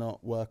 If they're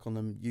not, work on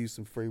them. Use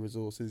some free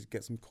resources,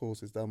 get some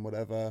courses done,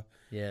 whatever.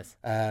 Yes.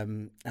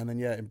 And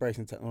then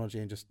embracing technology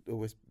and just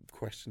always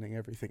questioning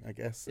everything, I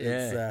guess.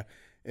 Yeah.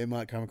 It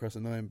might come across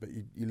annoying, but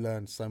you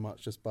learn so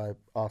much just by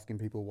asking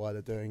people why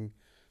they're doing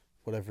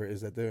whatever it is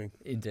they're doing.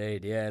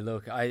 Indeed, yeah.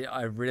 Look,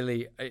 I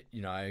really,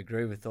 you know, I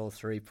agree with all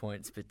 3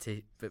 points, but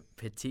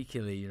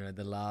particularly, you know,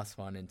 the last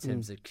one in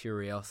terms of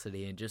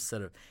curiosity and just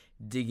sort of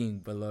digging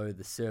below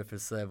the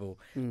surface level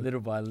little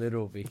by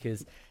little,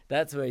 because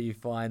that's where you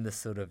find the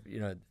sort of,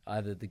 you know,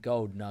 either the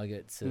gold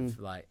nuggets of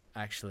like,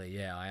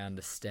 actually, I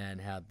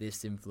understand how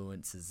this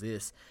influences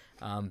this,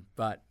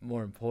 but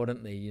more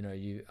importantly, you know,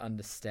 you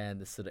understand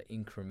the sort of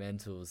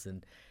incrementals,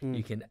 and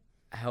you can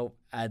help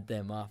add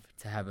them up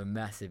to have a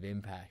massive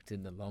impact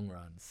in the long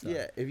run. So.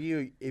 Yeah,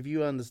 if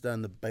you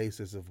understand the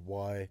basis of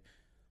why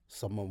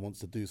someone wants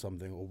to do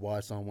something, or why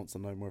someone wants to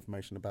know more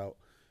information about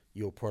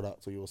your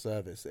product or your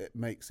service, it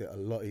makes it a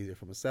lot easier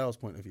from a sales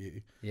point of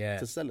view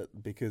to sell it.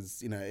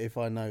 Because, you know, if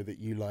I know that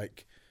you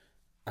like,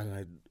 I don't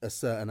know, a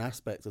certain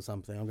aspect of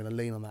something, I'm going to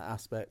lean on that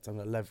aspect, I'm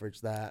going to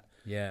leverage that.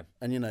 Yeah.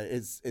 And, you know,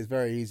 it's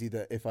very easy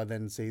that if I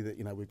then see that,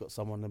 you know, we've got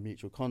someone, a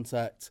mutual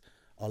contact,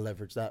 I'll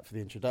leverage that for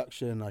the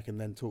introduction. I can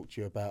then talk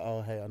to you about,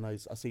 oh, hey,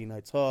 I see you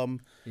know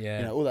Tom. Yeah.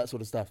 You know, all that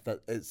sort of stuff.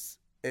 That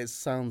it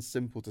sounds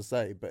simple to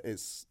say, but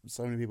it's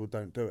so many people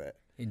don't do it.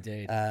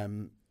 Indeed.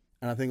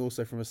 And I think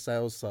also from a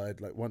sales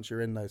side, like once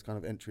you're in those kind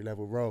of entry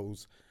level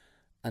roles,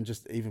 and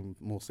just even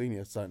more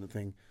senior side of the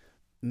thing,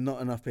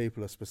 not enough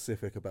people are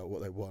specific about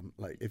what they want.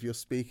 Like if you're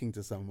speaking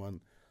to someone,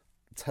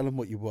 tell them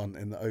what you want.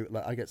 And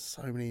like I get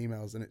so many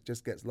emails, and it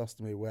just gets lost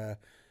to me where,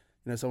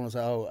 you know, someone will say,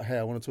 oh, hey,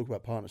 I want to talk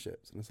about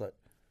partnerships, and it's like,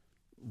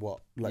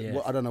 what? Like,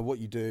 what? I don't know what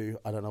you do.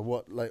 I don't know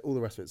what, like all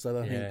the rest of it.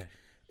 So I think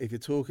if you're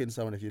talking to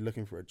someone, if you're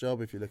looking for a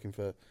job, if you're looking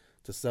to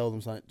sell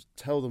them something,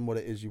 tell them what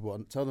it is you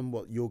want. Tell them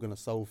what you're going to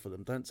solve for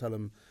them. Don't tell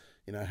them,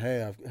 you know,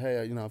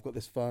 you know, I've got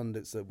this fund.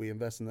 It's we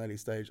invest in the early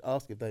stage.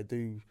 Ask if they do,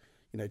 you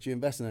know, do you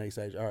invest in early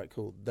stage? All right,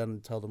 cool. Then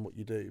tell them what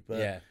you do.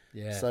 But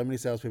so many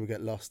salespeople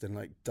get lost in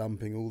like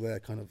dumping all their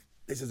kind of,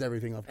 this is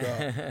everything I've got.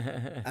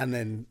 And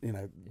then, you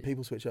know,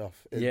 people switch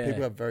off.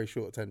 People have very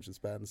short attention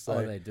spans.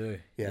 So, they do.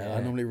 Yeah,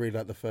 I normally read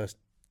like the first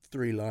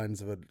 3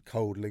 lines of a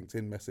cold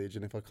LinkedIn message,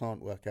 and if I can't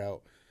work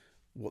out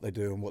what they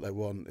do and what they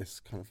want, it's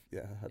kind of,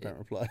 I don't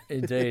reply.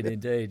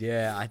 Indeed.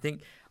 Yeah, I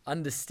think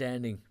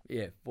understanding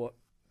what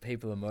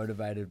people are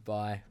motivated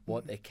by,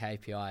 what their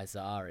KPIs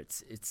are,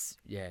 it's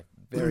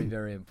very,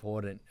 very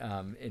important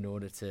in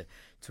order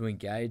to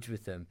engage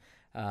with them.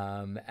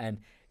 And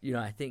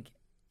I think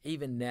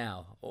even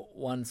now,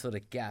 one sort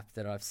of gap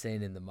that I've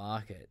seen in the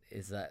market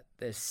is that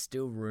there's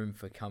still room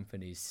for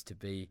companies to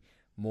be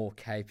more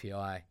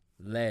KPI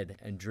led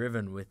and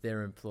driven with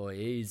their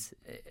employees,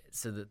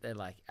 so that they're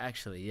like,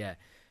 actually,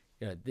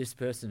 this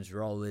person's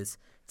role is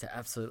to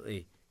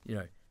absolutely,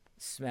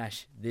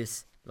 smash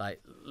this,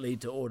 like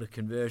lead to order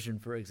conversion,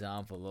 for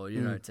example, or,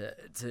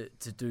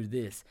 to do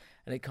this.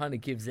 And it kind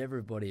of gives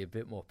everybody a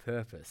bit more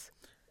purpose.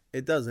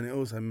 It does, and it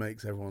also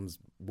makes everyone's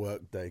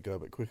work day go a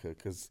bit quicker,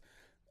 because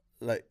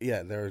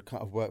there are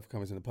kind of work for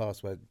companies in the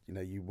past where,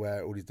 you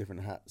wear all these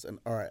different hats, and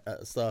all right, at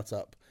a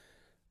startup,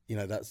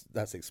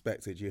 that's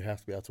expected. You have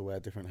to be able to wear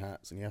different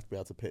hats, and you have to be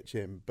able to pitch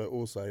in. But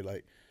also,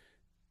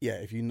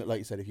 if you, like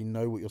you said, if you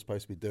know what you're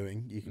supposed to be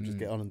doing, you can just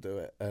get on and do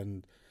it.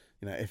 And,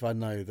 if I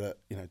know that,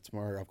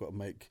 tomorrow I've got to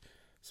make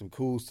some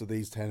calls to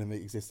these 10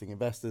 existing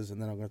investors, and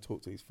then I'm going to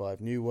talk to these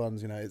 5 new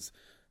ones,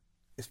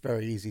 it's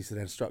very easy to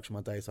then structure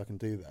my day so I can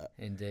do that.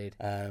 Indeed.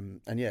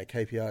 And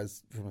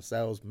KPIs from a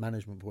sales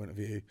management point of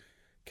view,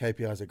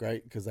 KPIs are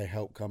great because they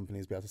help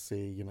companies be able to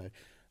see,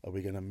 are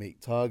we going to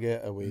meet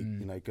target? Are we,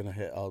 going to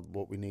hit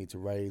what we need to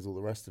raise, all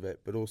the rest of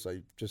it? But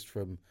also just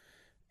from,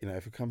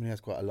 if a company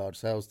has quite a large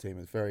sales team,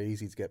 it's very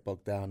easy to get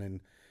bogged down in,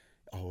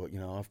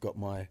 I've got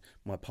my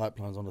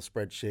pipelines on a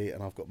spreadsheet,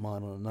 and I've got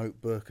mine on a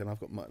notebook, and I've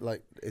got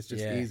it's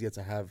just easier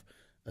to have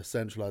a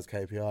centralized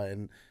KPI.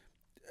 And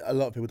a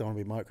lot of people don't want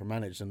to be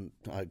micromanaged, and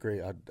I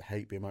agree, I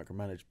hate being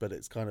micromanaged, but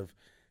it's kind of,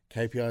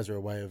 KPIs are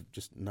a way of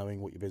just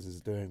knowing what your business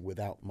is doing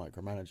without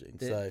micromanaging.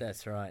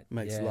 That's right. It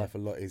makes life a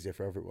lot easier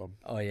for everyone.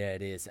 Oh yeah,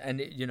 it is.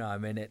 And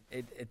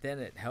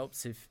it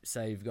helps if,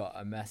 say, you've got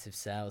a massive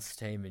sales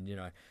team, and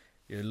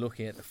you're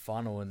looking at the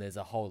funnel and there's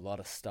a whole lot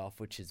of stuff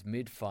which is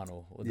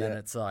mid-funnel. Well, then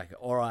it's like,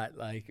 all right,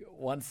 like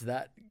once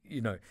that,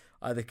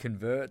 either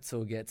converts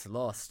or gets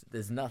lost,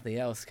 there's nothing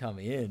else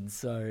coming in.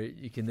 So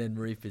you can then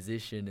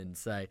reposition and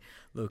say,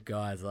 look,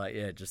 guys,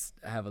 just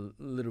have a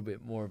little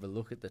bit more of a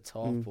look at the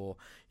top, or,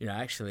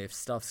 actually if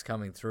stuff's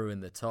coming through in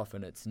the top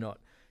and it's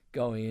not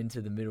going into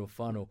the middle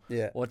funnel,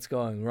 what's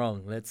going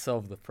wrong? Let's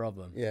solve the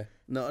problem. Yeah,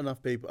 not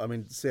enough people. I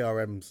mean,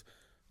 CRMs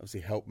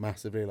obviously help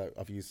massively. Like,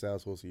 I've used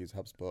Salesforce, I've used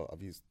HubSpot,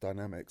 I've used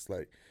Dynamics.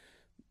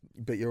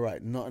 But you're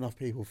right, not enough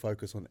people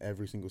focus on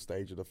every single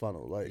stage of the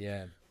funnel.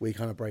 We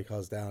kind of break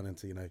ours down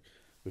into,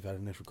 we've had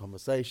an initial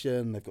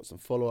conversation, they've got some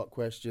follow-up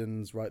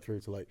questions, right through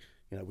to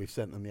we've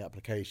sent them the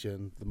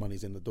application, the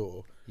money's in the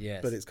door.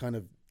 Yes. But it's kind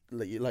of,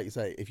 like you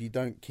say, if you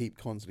don't keep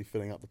constantly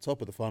filling up the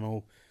top of the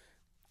funnel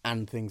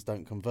and things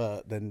don't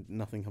convert, then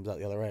nothing comes out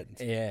the other end.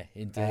 Yeah,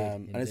 indeed.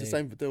 And it's the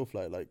same for deal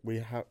flow.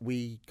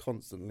 We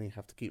constantly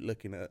have to keep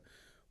looking at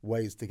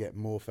ways to get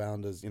more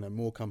founders,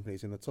 more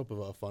companies in the top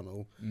of our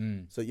funnel.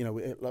 So,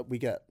 we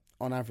get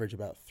on average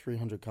about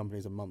 300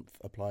 companies a month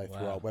apply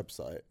through our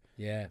website.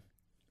 Yeah.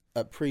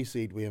 At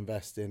pre-seed, we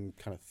invest in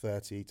kind of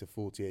 30 to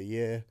 40 a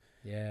year.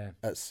 Yeah.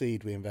 At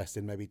seed, we invest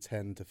in maybe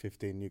 10 to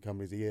 15 new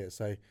companies a year.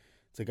 So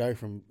to go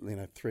from,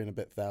 3 and a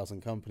bit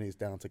thousand companies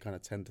down to kind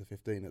of 10 to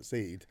 15 at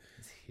seed,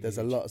 there's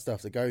a lot of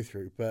stuff to go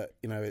through. But,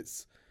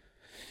 it's,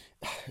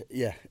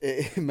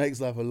 it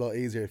makes life a lot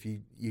easier if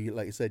you,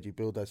 like you said, you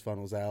build those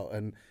funnels out.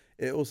 And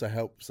it also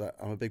helps.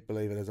 I'm a big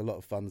believer, there's a lot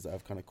of funds that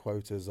have kind of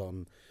quotas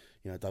on,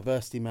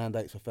 diversity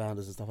mandates for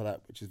founders and stuff like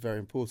that, which is very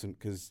important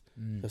because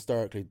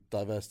historically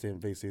diversity in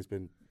VC has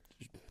been,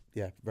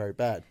 very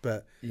bad.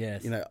 But,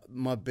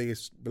 my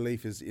biggest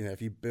belief is,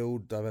 if you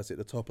build diversity at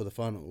the top of the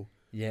funnel,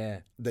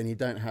 then you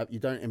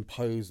don't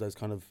impose those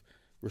kind of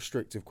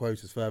restrictive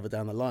quotas further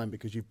down the line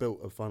because you've built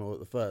a funnel at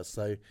the first.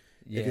 So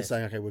if you're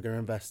saying, okay, we're going to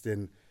invest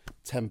in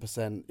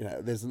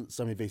 10%, there's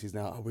so many VCs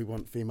now, we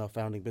want female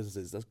founding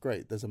businesses. That's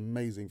great. There's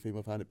amazing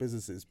female founded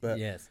businesses, but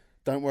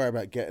don't worry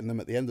about getting them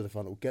at the end of the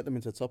funnel. Get them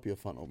into the top of your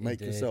funnel.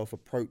 Make yourself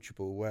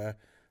approachable where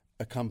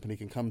a company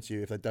can come to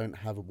you if they don't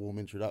have a warm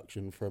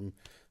introduction from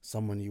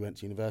someone you went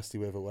to university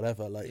with or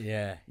whatever.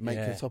 Make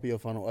the top of your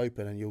funnel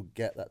open and you'll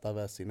get that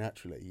diversity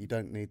naturally. You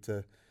don't need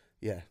to,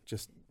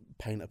 just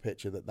paint a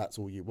picture that that's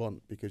all you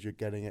want because you're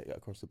getting it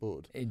across the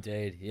board.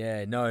 Indeed.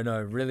 Yeah. No,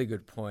 really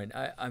good point.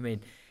 I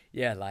mean,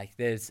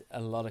 there's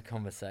a lot of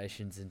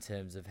conversations in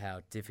terms of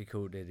how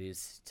difficult it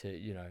is to,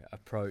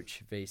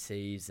 approach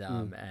VCs,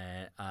 and,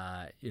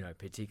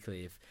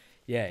 particularly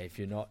if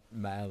you're not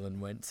male and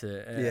went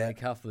to a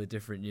couple of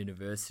different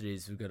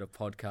universities. We've got a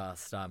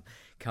podcast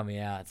coming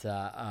out.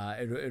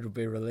 It'll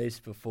be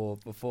released before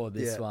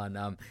this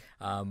one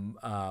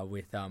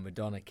with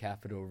Madonna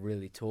Capital,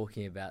 really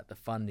talking about the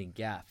funding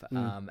gap.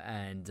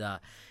 I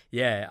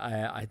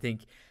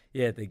think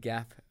the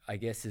gap, I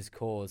guess, is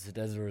caused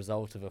as a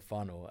result of a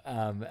funnel.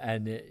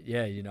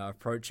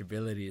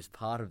 Approachability is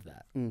part of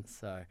that.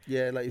 So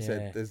like you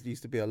said, there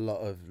used to be a lot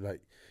of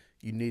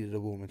you needed a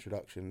warm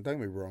introduction. Don't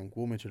get me wrong,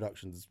 warm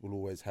introductions will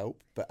always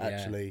help, but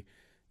actually,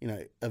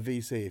 a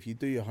VC, if you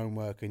do your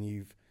homework and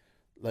you've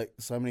like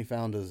so many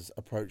founders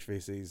approach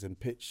VCs and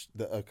pitch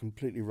that are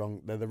completely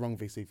wrong. They're the wrong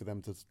VC for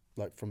them to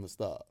like from the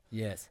start.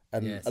 Yes.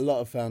 And a lot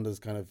of founders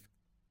kind of,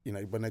 you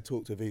know, when they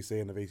talk to a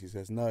VC and the VC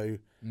says no,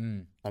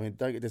 I mean,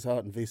 don't get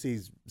disheartened.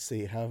 VCs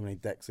see how many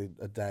decks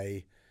a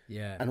day.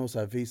 Yeah. And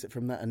also VC,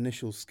 from that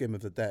initial skim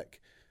of the deck,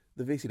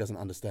 the VC doesn't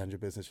understand your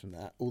business from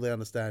that. All they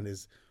understand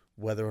is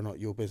whether or not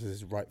your business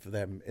is right for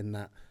them in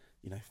that,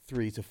 you know,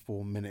 3 to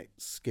 4 minute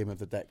skim of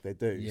the deck they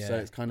do. Yeah. So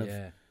it's kind of,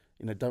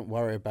 you know, don't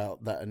worry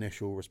about that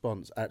initial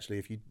response. Actually,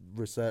 if you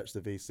research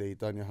the VC,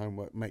 done your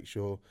homework, make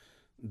sure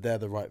they're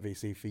the right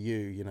VC for you,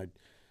 you know,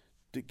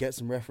 get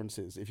some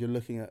references. If you're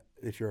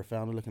a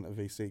founder looking at a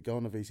VC, go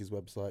on the VC's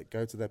website,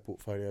 go to their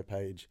portfolio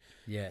page,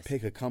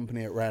 pick a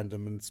company at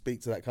random and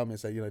speak to that company and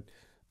say, you know,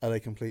 are they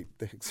complete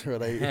dicks or are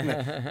they, you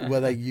know, were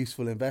they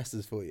useful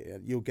investors for you?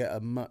 And you'll get a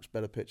much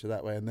better picture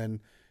that way. And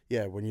then,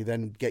 when you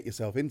then get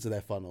yourself into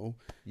their funnel,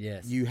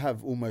 you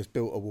have almost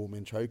built a warm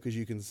intro, because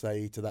you can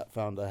say to that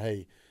founder,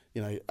 hey,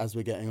 you know, as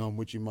we're getting on,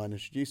 would you mind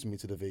introducing me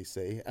to the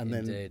VC? And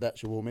then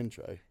that's your warm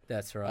intro.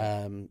 That's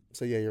right.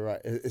 So you're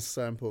right. It's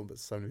so important, but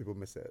so many people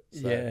miss it.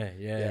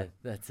 So,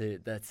 That's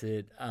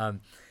it.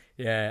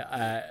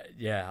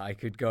 I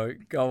could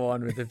go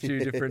on with a few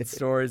different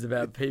stories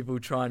about people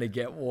trying to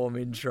get warm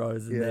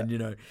intros, and then, you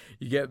know,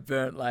 you get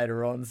burnt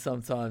later on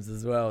sometimes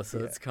as well. So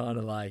it's kind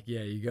of like,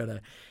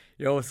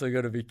 you also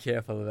got to be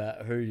careful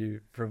about who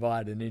you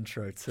provide an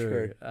intro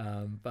to.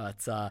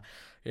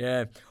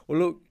 Well,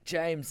 look,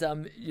 James,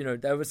 you know,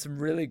 there were some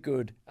really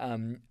good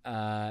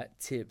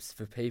tips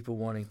for people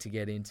wanting to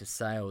get into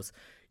sales.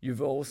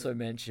 You've also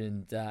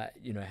mentioned,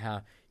 you know,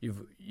 how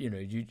you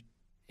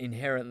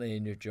inherently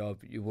in your job,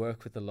 you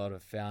work with a lot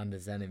of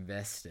founders and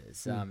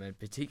investors, and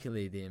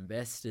particularly the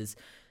investors.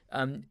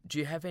 Do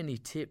you have any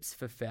tips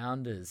for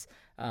founders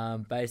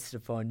based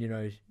upon, you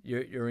know,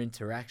 your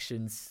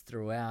interactions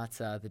throughout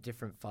the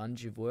different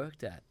funds you've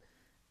worked at?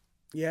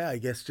 Yeah, I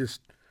guess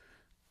just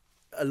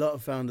a lot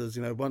of founders,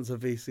 you know, once a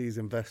VC's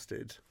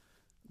invested,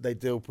 they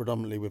deal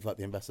predominantly with like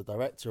the investor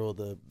director or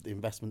the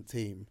investment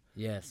team.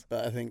 Yes.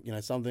 But I think, you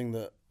know, something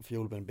that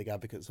Fuel have been big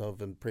advocates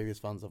of and previous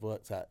funds I've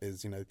worked at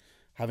is, you know,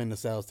 having the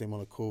sales team on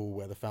a call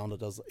where the founder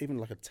does even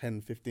like a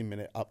 10-15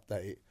 minute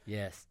update.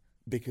 Yes.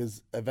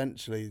 Because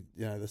eventually,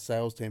 you know, the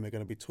sales team are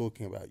going to be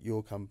talking about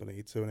your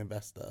company to an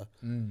investor.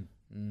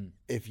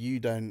 If you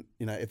don't,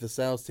 you know, if the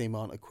sales team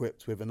aren't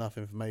equipped with enough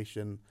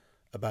information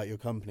about your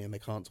company and they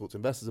can't talk to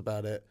investors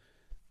about it,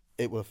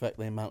 it will affect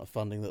the amount of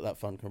funding that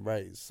fund can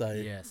raise. So,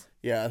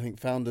 I think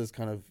founders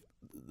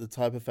the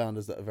type of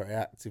founders that are very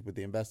active with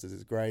the investors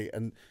is great.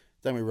 And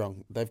don't be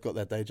wrong, they've got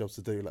their day jobs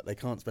to do. Like, they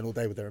can't spend all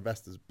day with their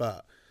investors.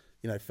 But,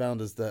 you know,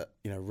 founders that,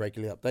 you know,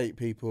 regularly update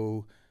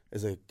people.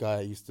 There's a guy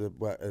I used to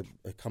work at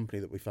a company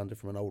that we funded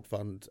from an old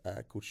fund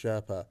called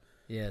Sherpa.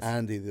 Yes.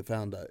 Andy, the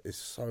founder, is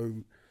so,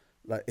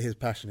 like, his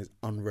passion is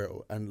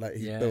unreal. And, like,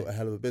 he's built a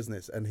hell of a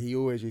business. And he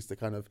always used to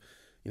kind of,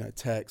 you know,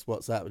 text,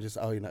 WhatsApp, and just,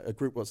 you know, a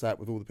group WhatsApp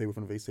with all the people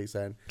from the VC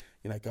saying,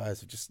 you know,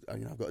 guys, you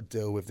know, I've got to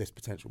deal with this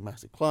potential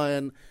massive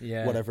client,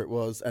 whatever it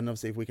was. And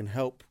obviously if we can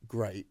help,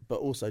 great. But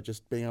also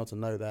just being able to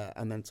know that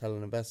and then tell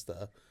an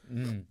investor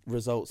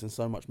results in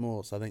so much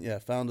more. So I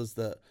think, founders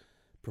that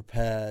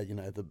prepare, you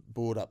know, the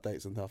board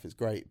updates and stuff is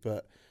great,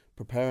 but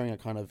preparing a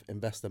kind of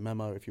investor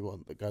memo, if you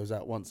want, that goes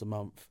out once a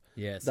month,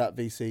 that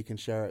VC can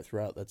share it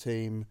throughout their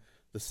team.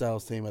 The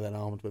sales team are then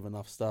armed with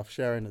enough stuff.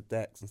 Sharing the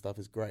decks and stuff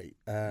is great.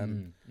 But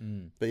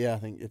I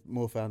think if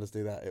more founders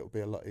do that, it'll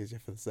be a lot easier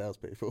for the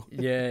salespeople.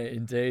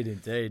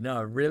 Indeed.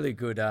 No, really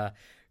good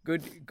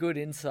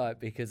insight,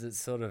 because it's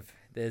sort of,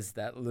 there's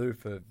that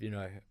loop of, you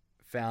know,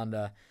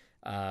 founder,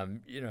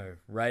 you know,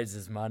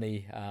 raises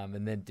money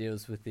and then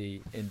deals with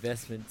the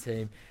investment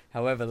team.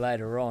 However,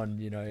 later on,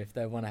 you know, if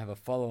they want to have a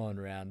follow-on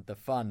round, the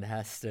fund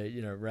has to,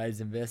 you know, raise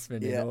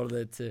investment in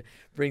order to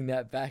bring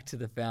that back to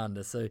the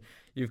founder. So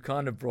you've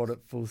kind of brought it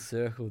full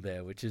circle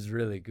there, which is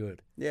really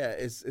good. Yeah,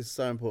 it's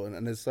so important.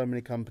 And there's so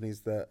many companies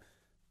that,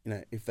 you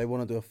know, if they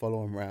want to do a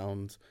follow-on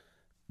round,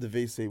 the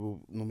VC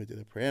will normally do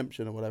the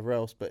preemption or whatever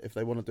else. But if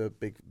they want to do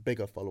a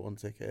bigger follow-on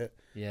ticket,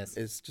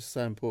 it's just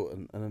so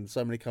important. And then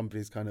so many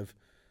companies kind of,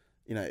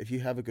 you know, if you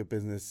have a good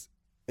business,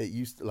 it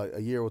used to, like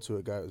a year or two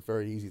ago, it was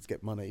very easy to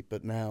get money.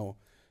 But now,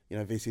 you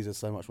know, VCs are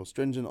so much more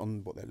stringent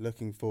on what they're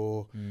looking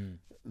for.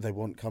 They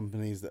want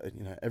companies that,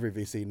 you know, every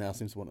VC now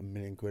seems to want £1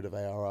 million of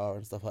ARR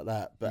and stuff like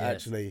that. But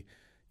actually,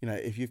 you know,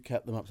 if you've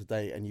kept them up to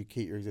date and you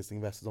keep your existing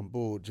investors on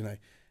board, you know,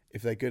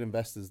 if they're good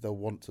investors, they'll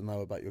want to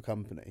know about your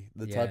company.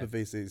 The type of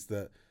VCs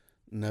that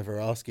never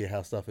ask you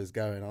how stuff is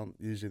going aren't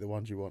usually the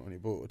ones you want on your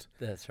board.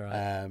 That's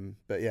right.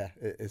 But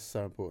it's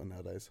so important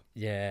nowadays.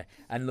 Yeah,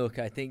 and look,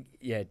 I think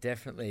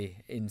definitely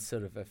in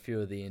sort of a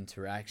few of the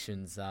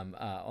interactions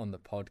on the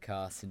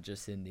podcast and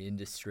just in the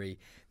industry,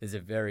 there's a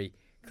very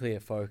clear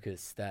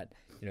focus that,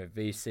 you know,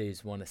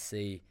 VCs want to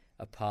see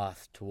a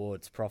path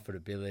towards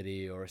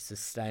profitability or a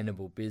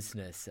sustainable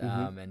business,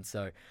 and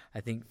so I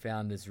think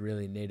founders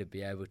really need to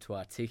be able to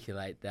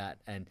articulate that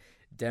and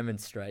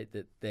demonstrate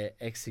that they're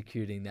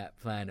executing that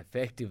plan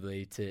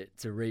effectively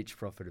to reach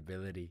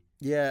profitability.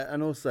 Yeah,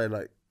 and also,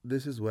 like,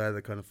 this is where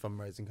the kind of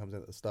fundraising comes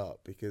in at the start,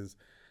 because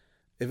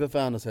if a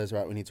founder says,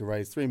 right, we need to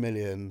raise 3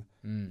 million,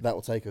 that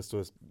will take us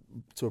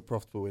to a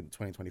profitable in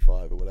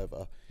 2025 or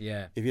whatever.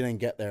 Yeah. If you then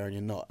get there and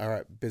you're not, all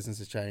right, business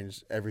has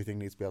changed, everything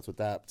needs to be able to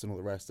adapt and all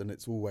the rest, and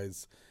it's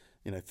always,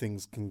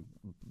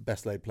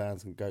 best laid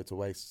plans can go to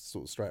waste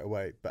sort of straight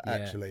away. But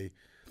actually,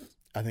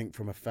 I think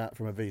from a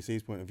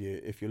VC's point of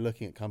view, if you're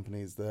looking at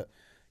companies that,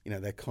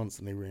 they're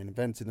constantly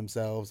reinventing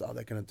themselves,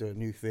 they're going to do a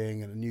new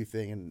thing,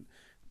 and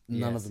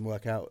none of them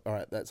work out. All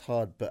right, that's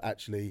hard, but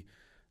actually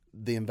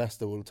the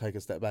investor will take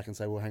a step back and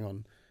say, well, hang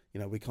on,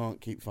 we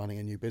can't keep funding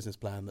a new business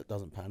plan that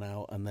doesn't pan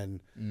out and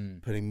then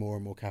putting more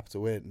and more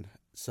capital in.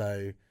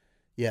 So,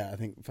 I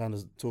think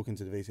founders talking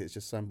to the VC, it's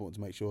just so important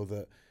to make sure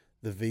that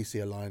the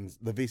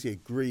VC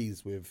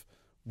agrees with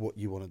what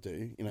you want to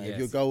do. If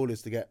your goal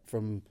is to get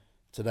from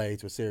today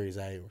to a Series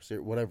A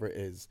or whatever it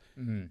is,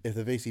 if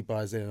the VC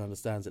buys in and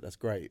understands it, that's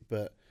great.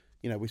 But,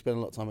 we spend a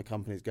lot of time with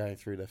companies going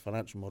through their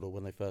financial model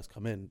when they first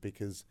come in,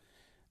 because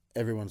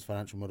everyone's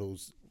financial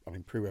models,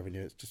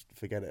 pre-revenue, it's just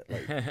forget it.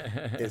 Like,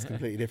 it's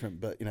completely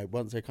different. But,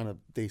 once they're kind of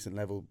decent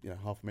level,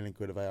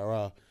 £500,000 of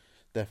ARR,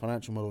 their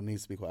financial model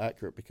needs to be quite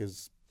accurate,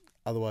 because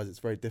otherwise it's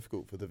very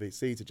difficult for the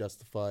VC to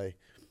justify,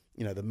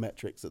 the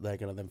metrics that they're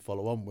going to then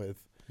follow on with.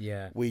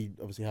 Yeah. We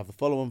obviously have the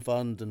follow-on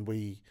fund, and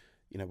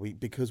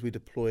because we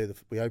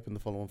open the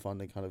follow-on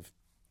fund in kind of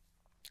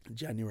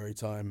January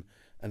time,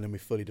 and then we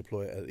fully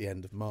deploy it at the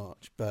end of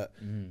March. But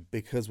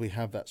because we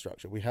have that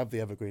structure, we have the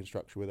evergreen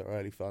structure with our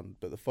early fund,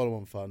 but the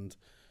follow-on fund,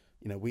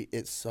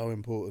 it's so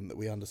important that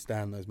we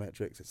understand those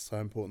metrics. It's so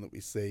important that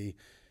we see,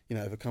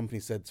 if a company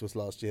said to us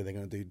last year they're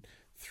going to do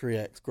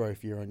 3x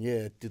growth year on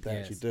year, did they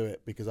actually do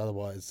it? Because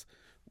otherwise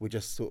we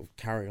just sort of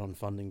carry on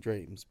funding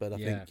dreams. But I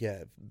think,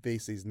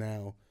 VCs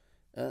now,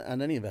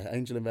 and any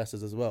angel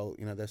investors as well,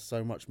 there's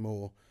so much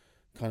more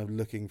kind of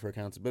looking for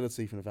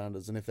accountability from the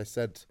founders. And if they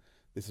said,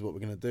 this is what we're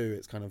going to do,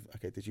 it's kind of,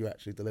 okay, did you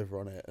actually deliver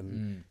on it?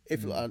 And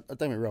don't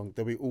get me wrong,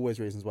 there'll be always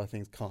reasons why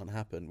things can't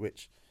happen,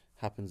 which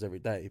happens every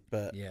day.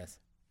 But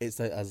it's,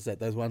 as I said,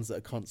 those ones that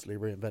are constantly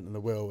reinventing the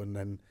wheel, and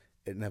then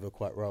it never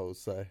quite rolls.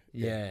 So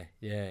yeah,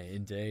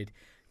 indeed.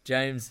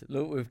 James,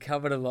 look, we've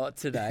covered a lot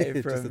today.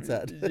 Just a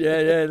tad.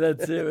 Yeah,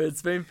 that's it.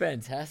 It's been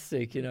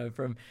fantastic,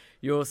 from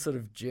your sort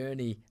of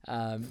journey,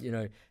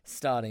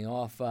 starting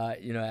off,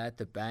 at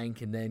the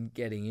bank, and then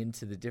getting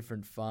into the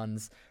different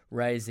funds,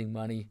 raising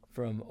money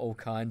from all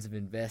kinds of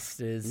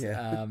investors,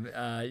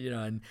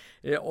 and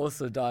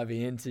also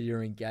diving into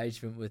your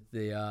engagement with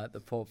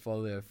the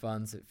portfolio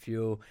funds at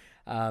Fuel.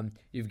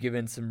 You've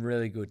given some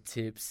really good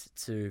tips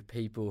to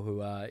people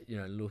who are,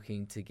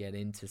 looking to get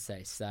into,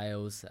 say,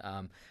 sales,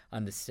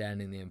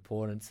 understanding the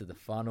importance of the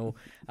funnel,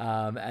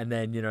 and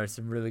then,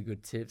 some really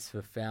good tips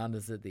for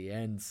founders at the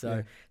end.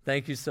 So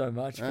thank you so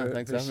much for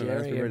sharing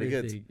everything. Really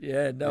good.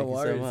 Yeah, no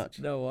worries. So much.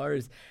 No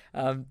worries.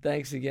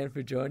 Thanks again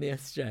for joining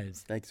us,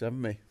 James. Thanks for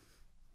having me.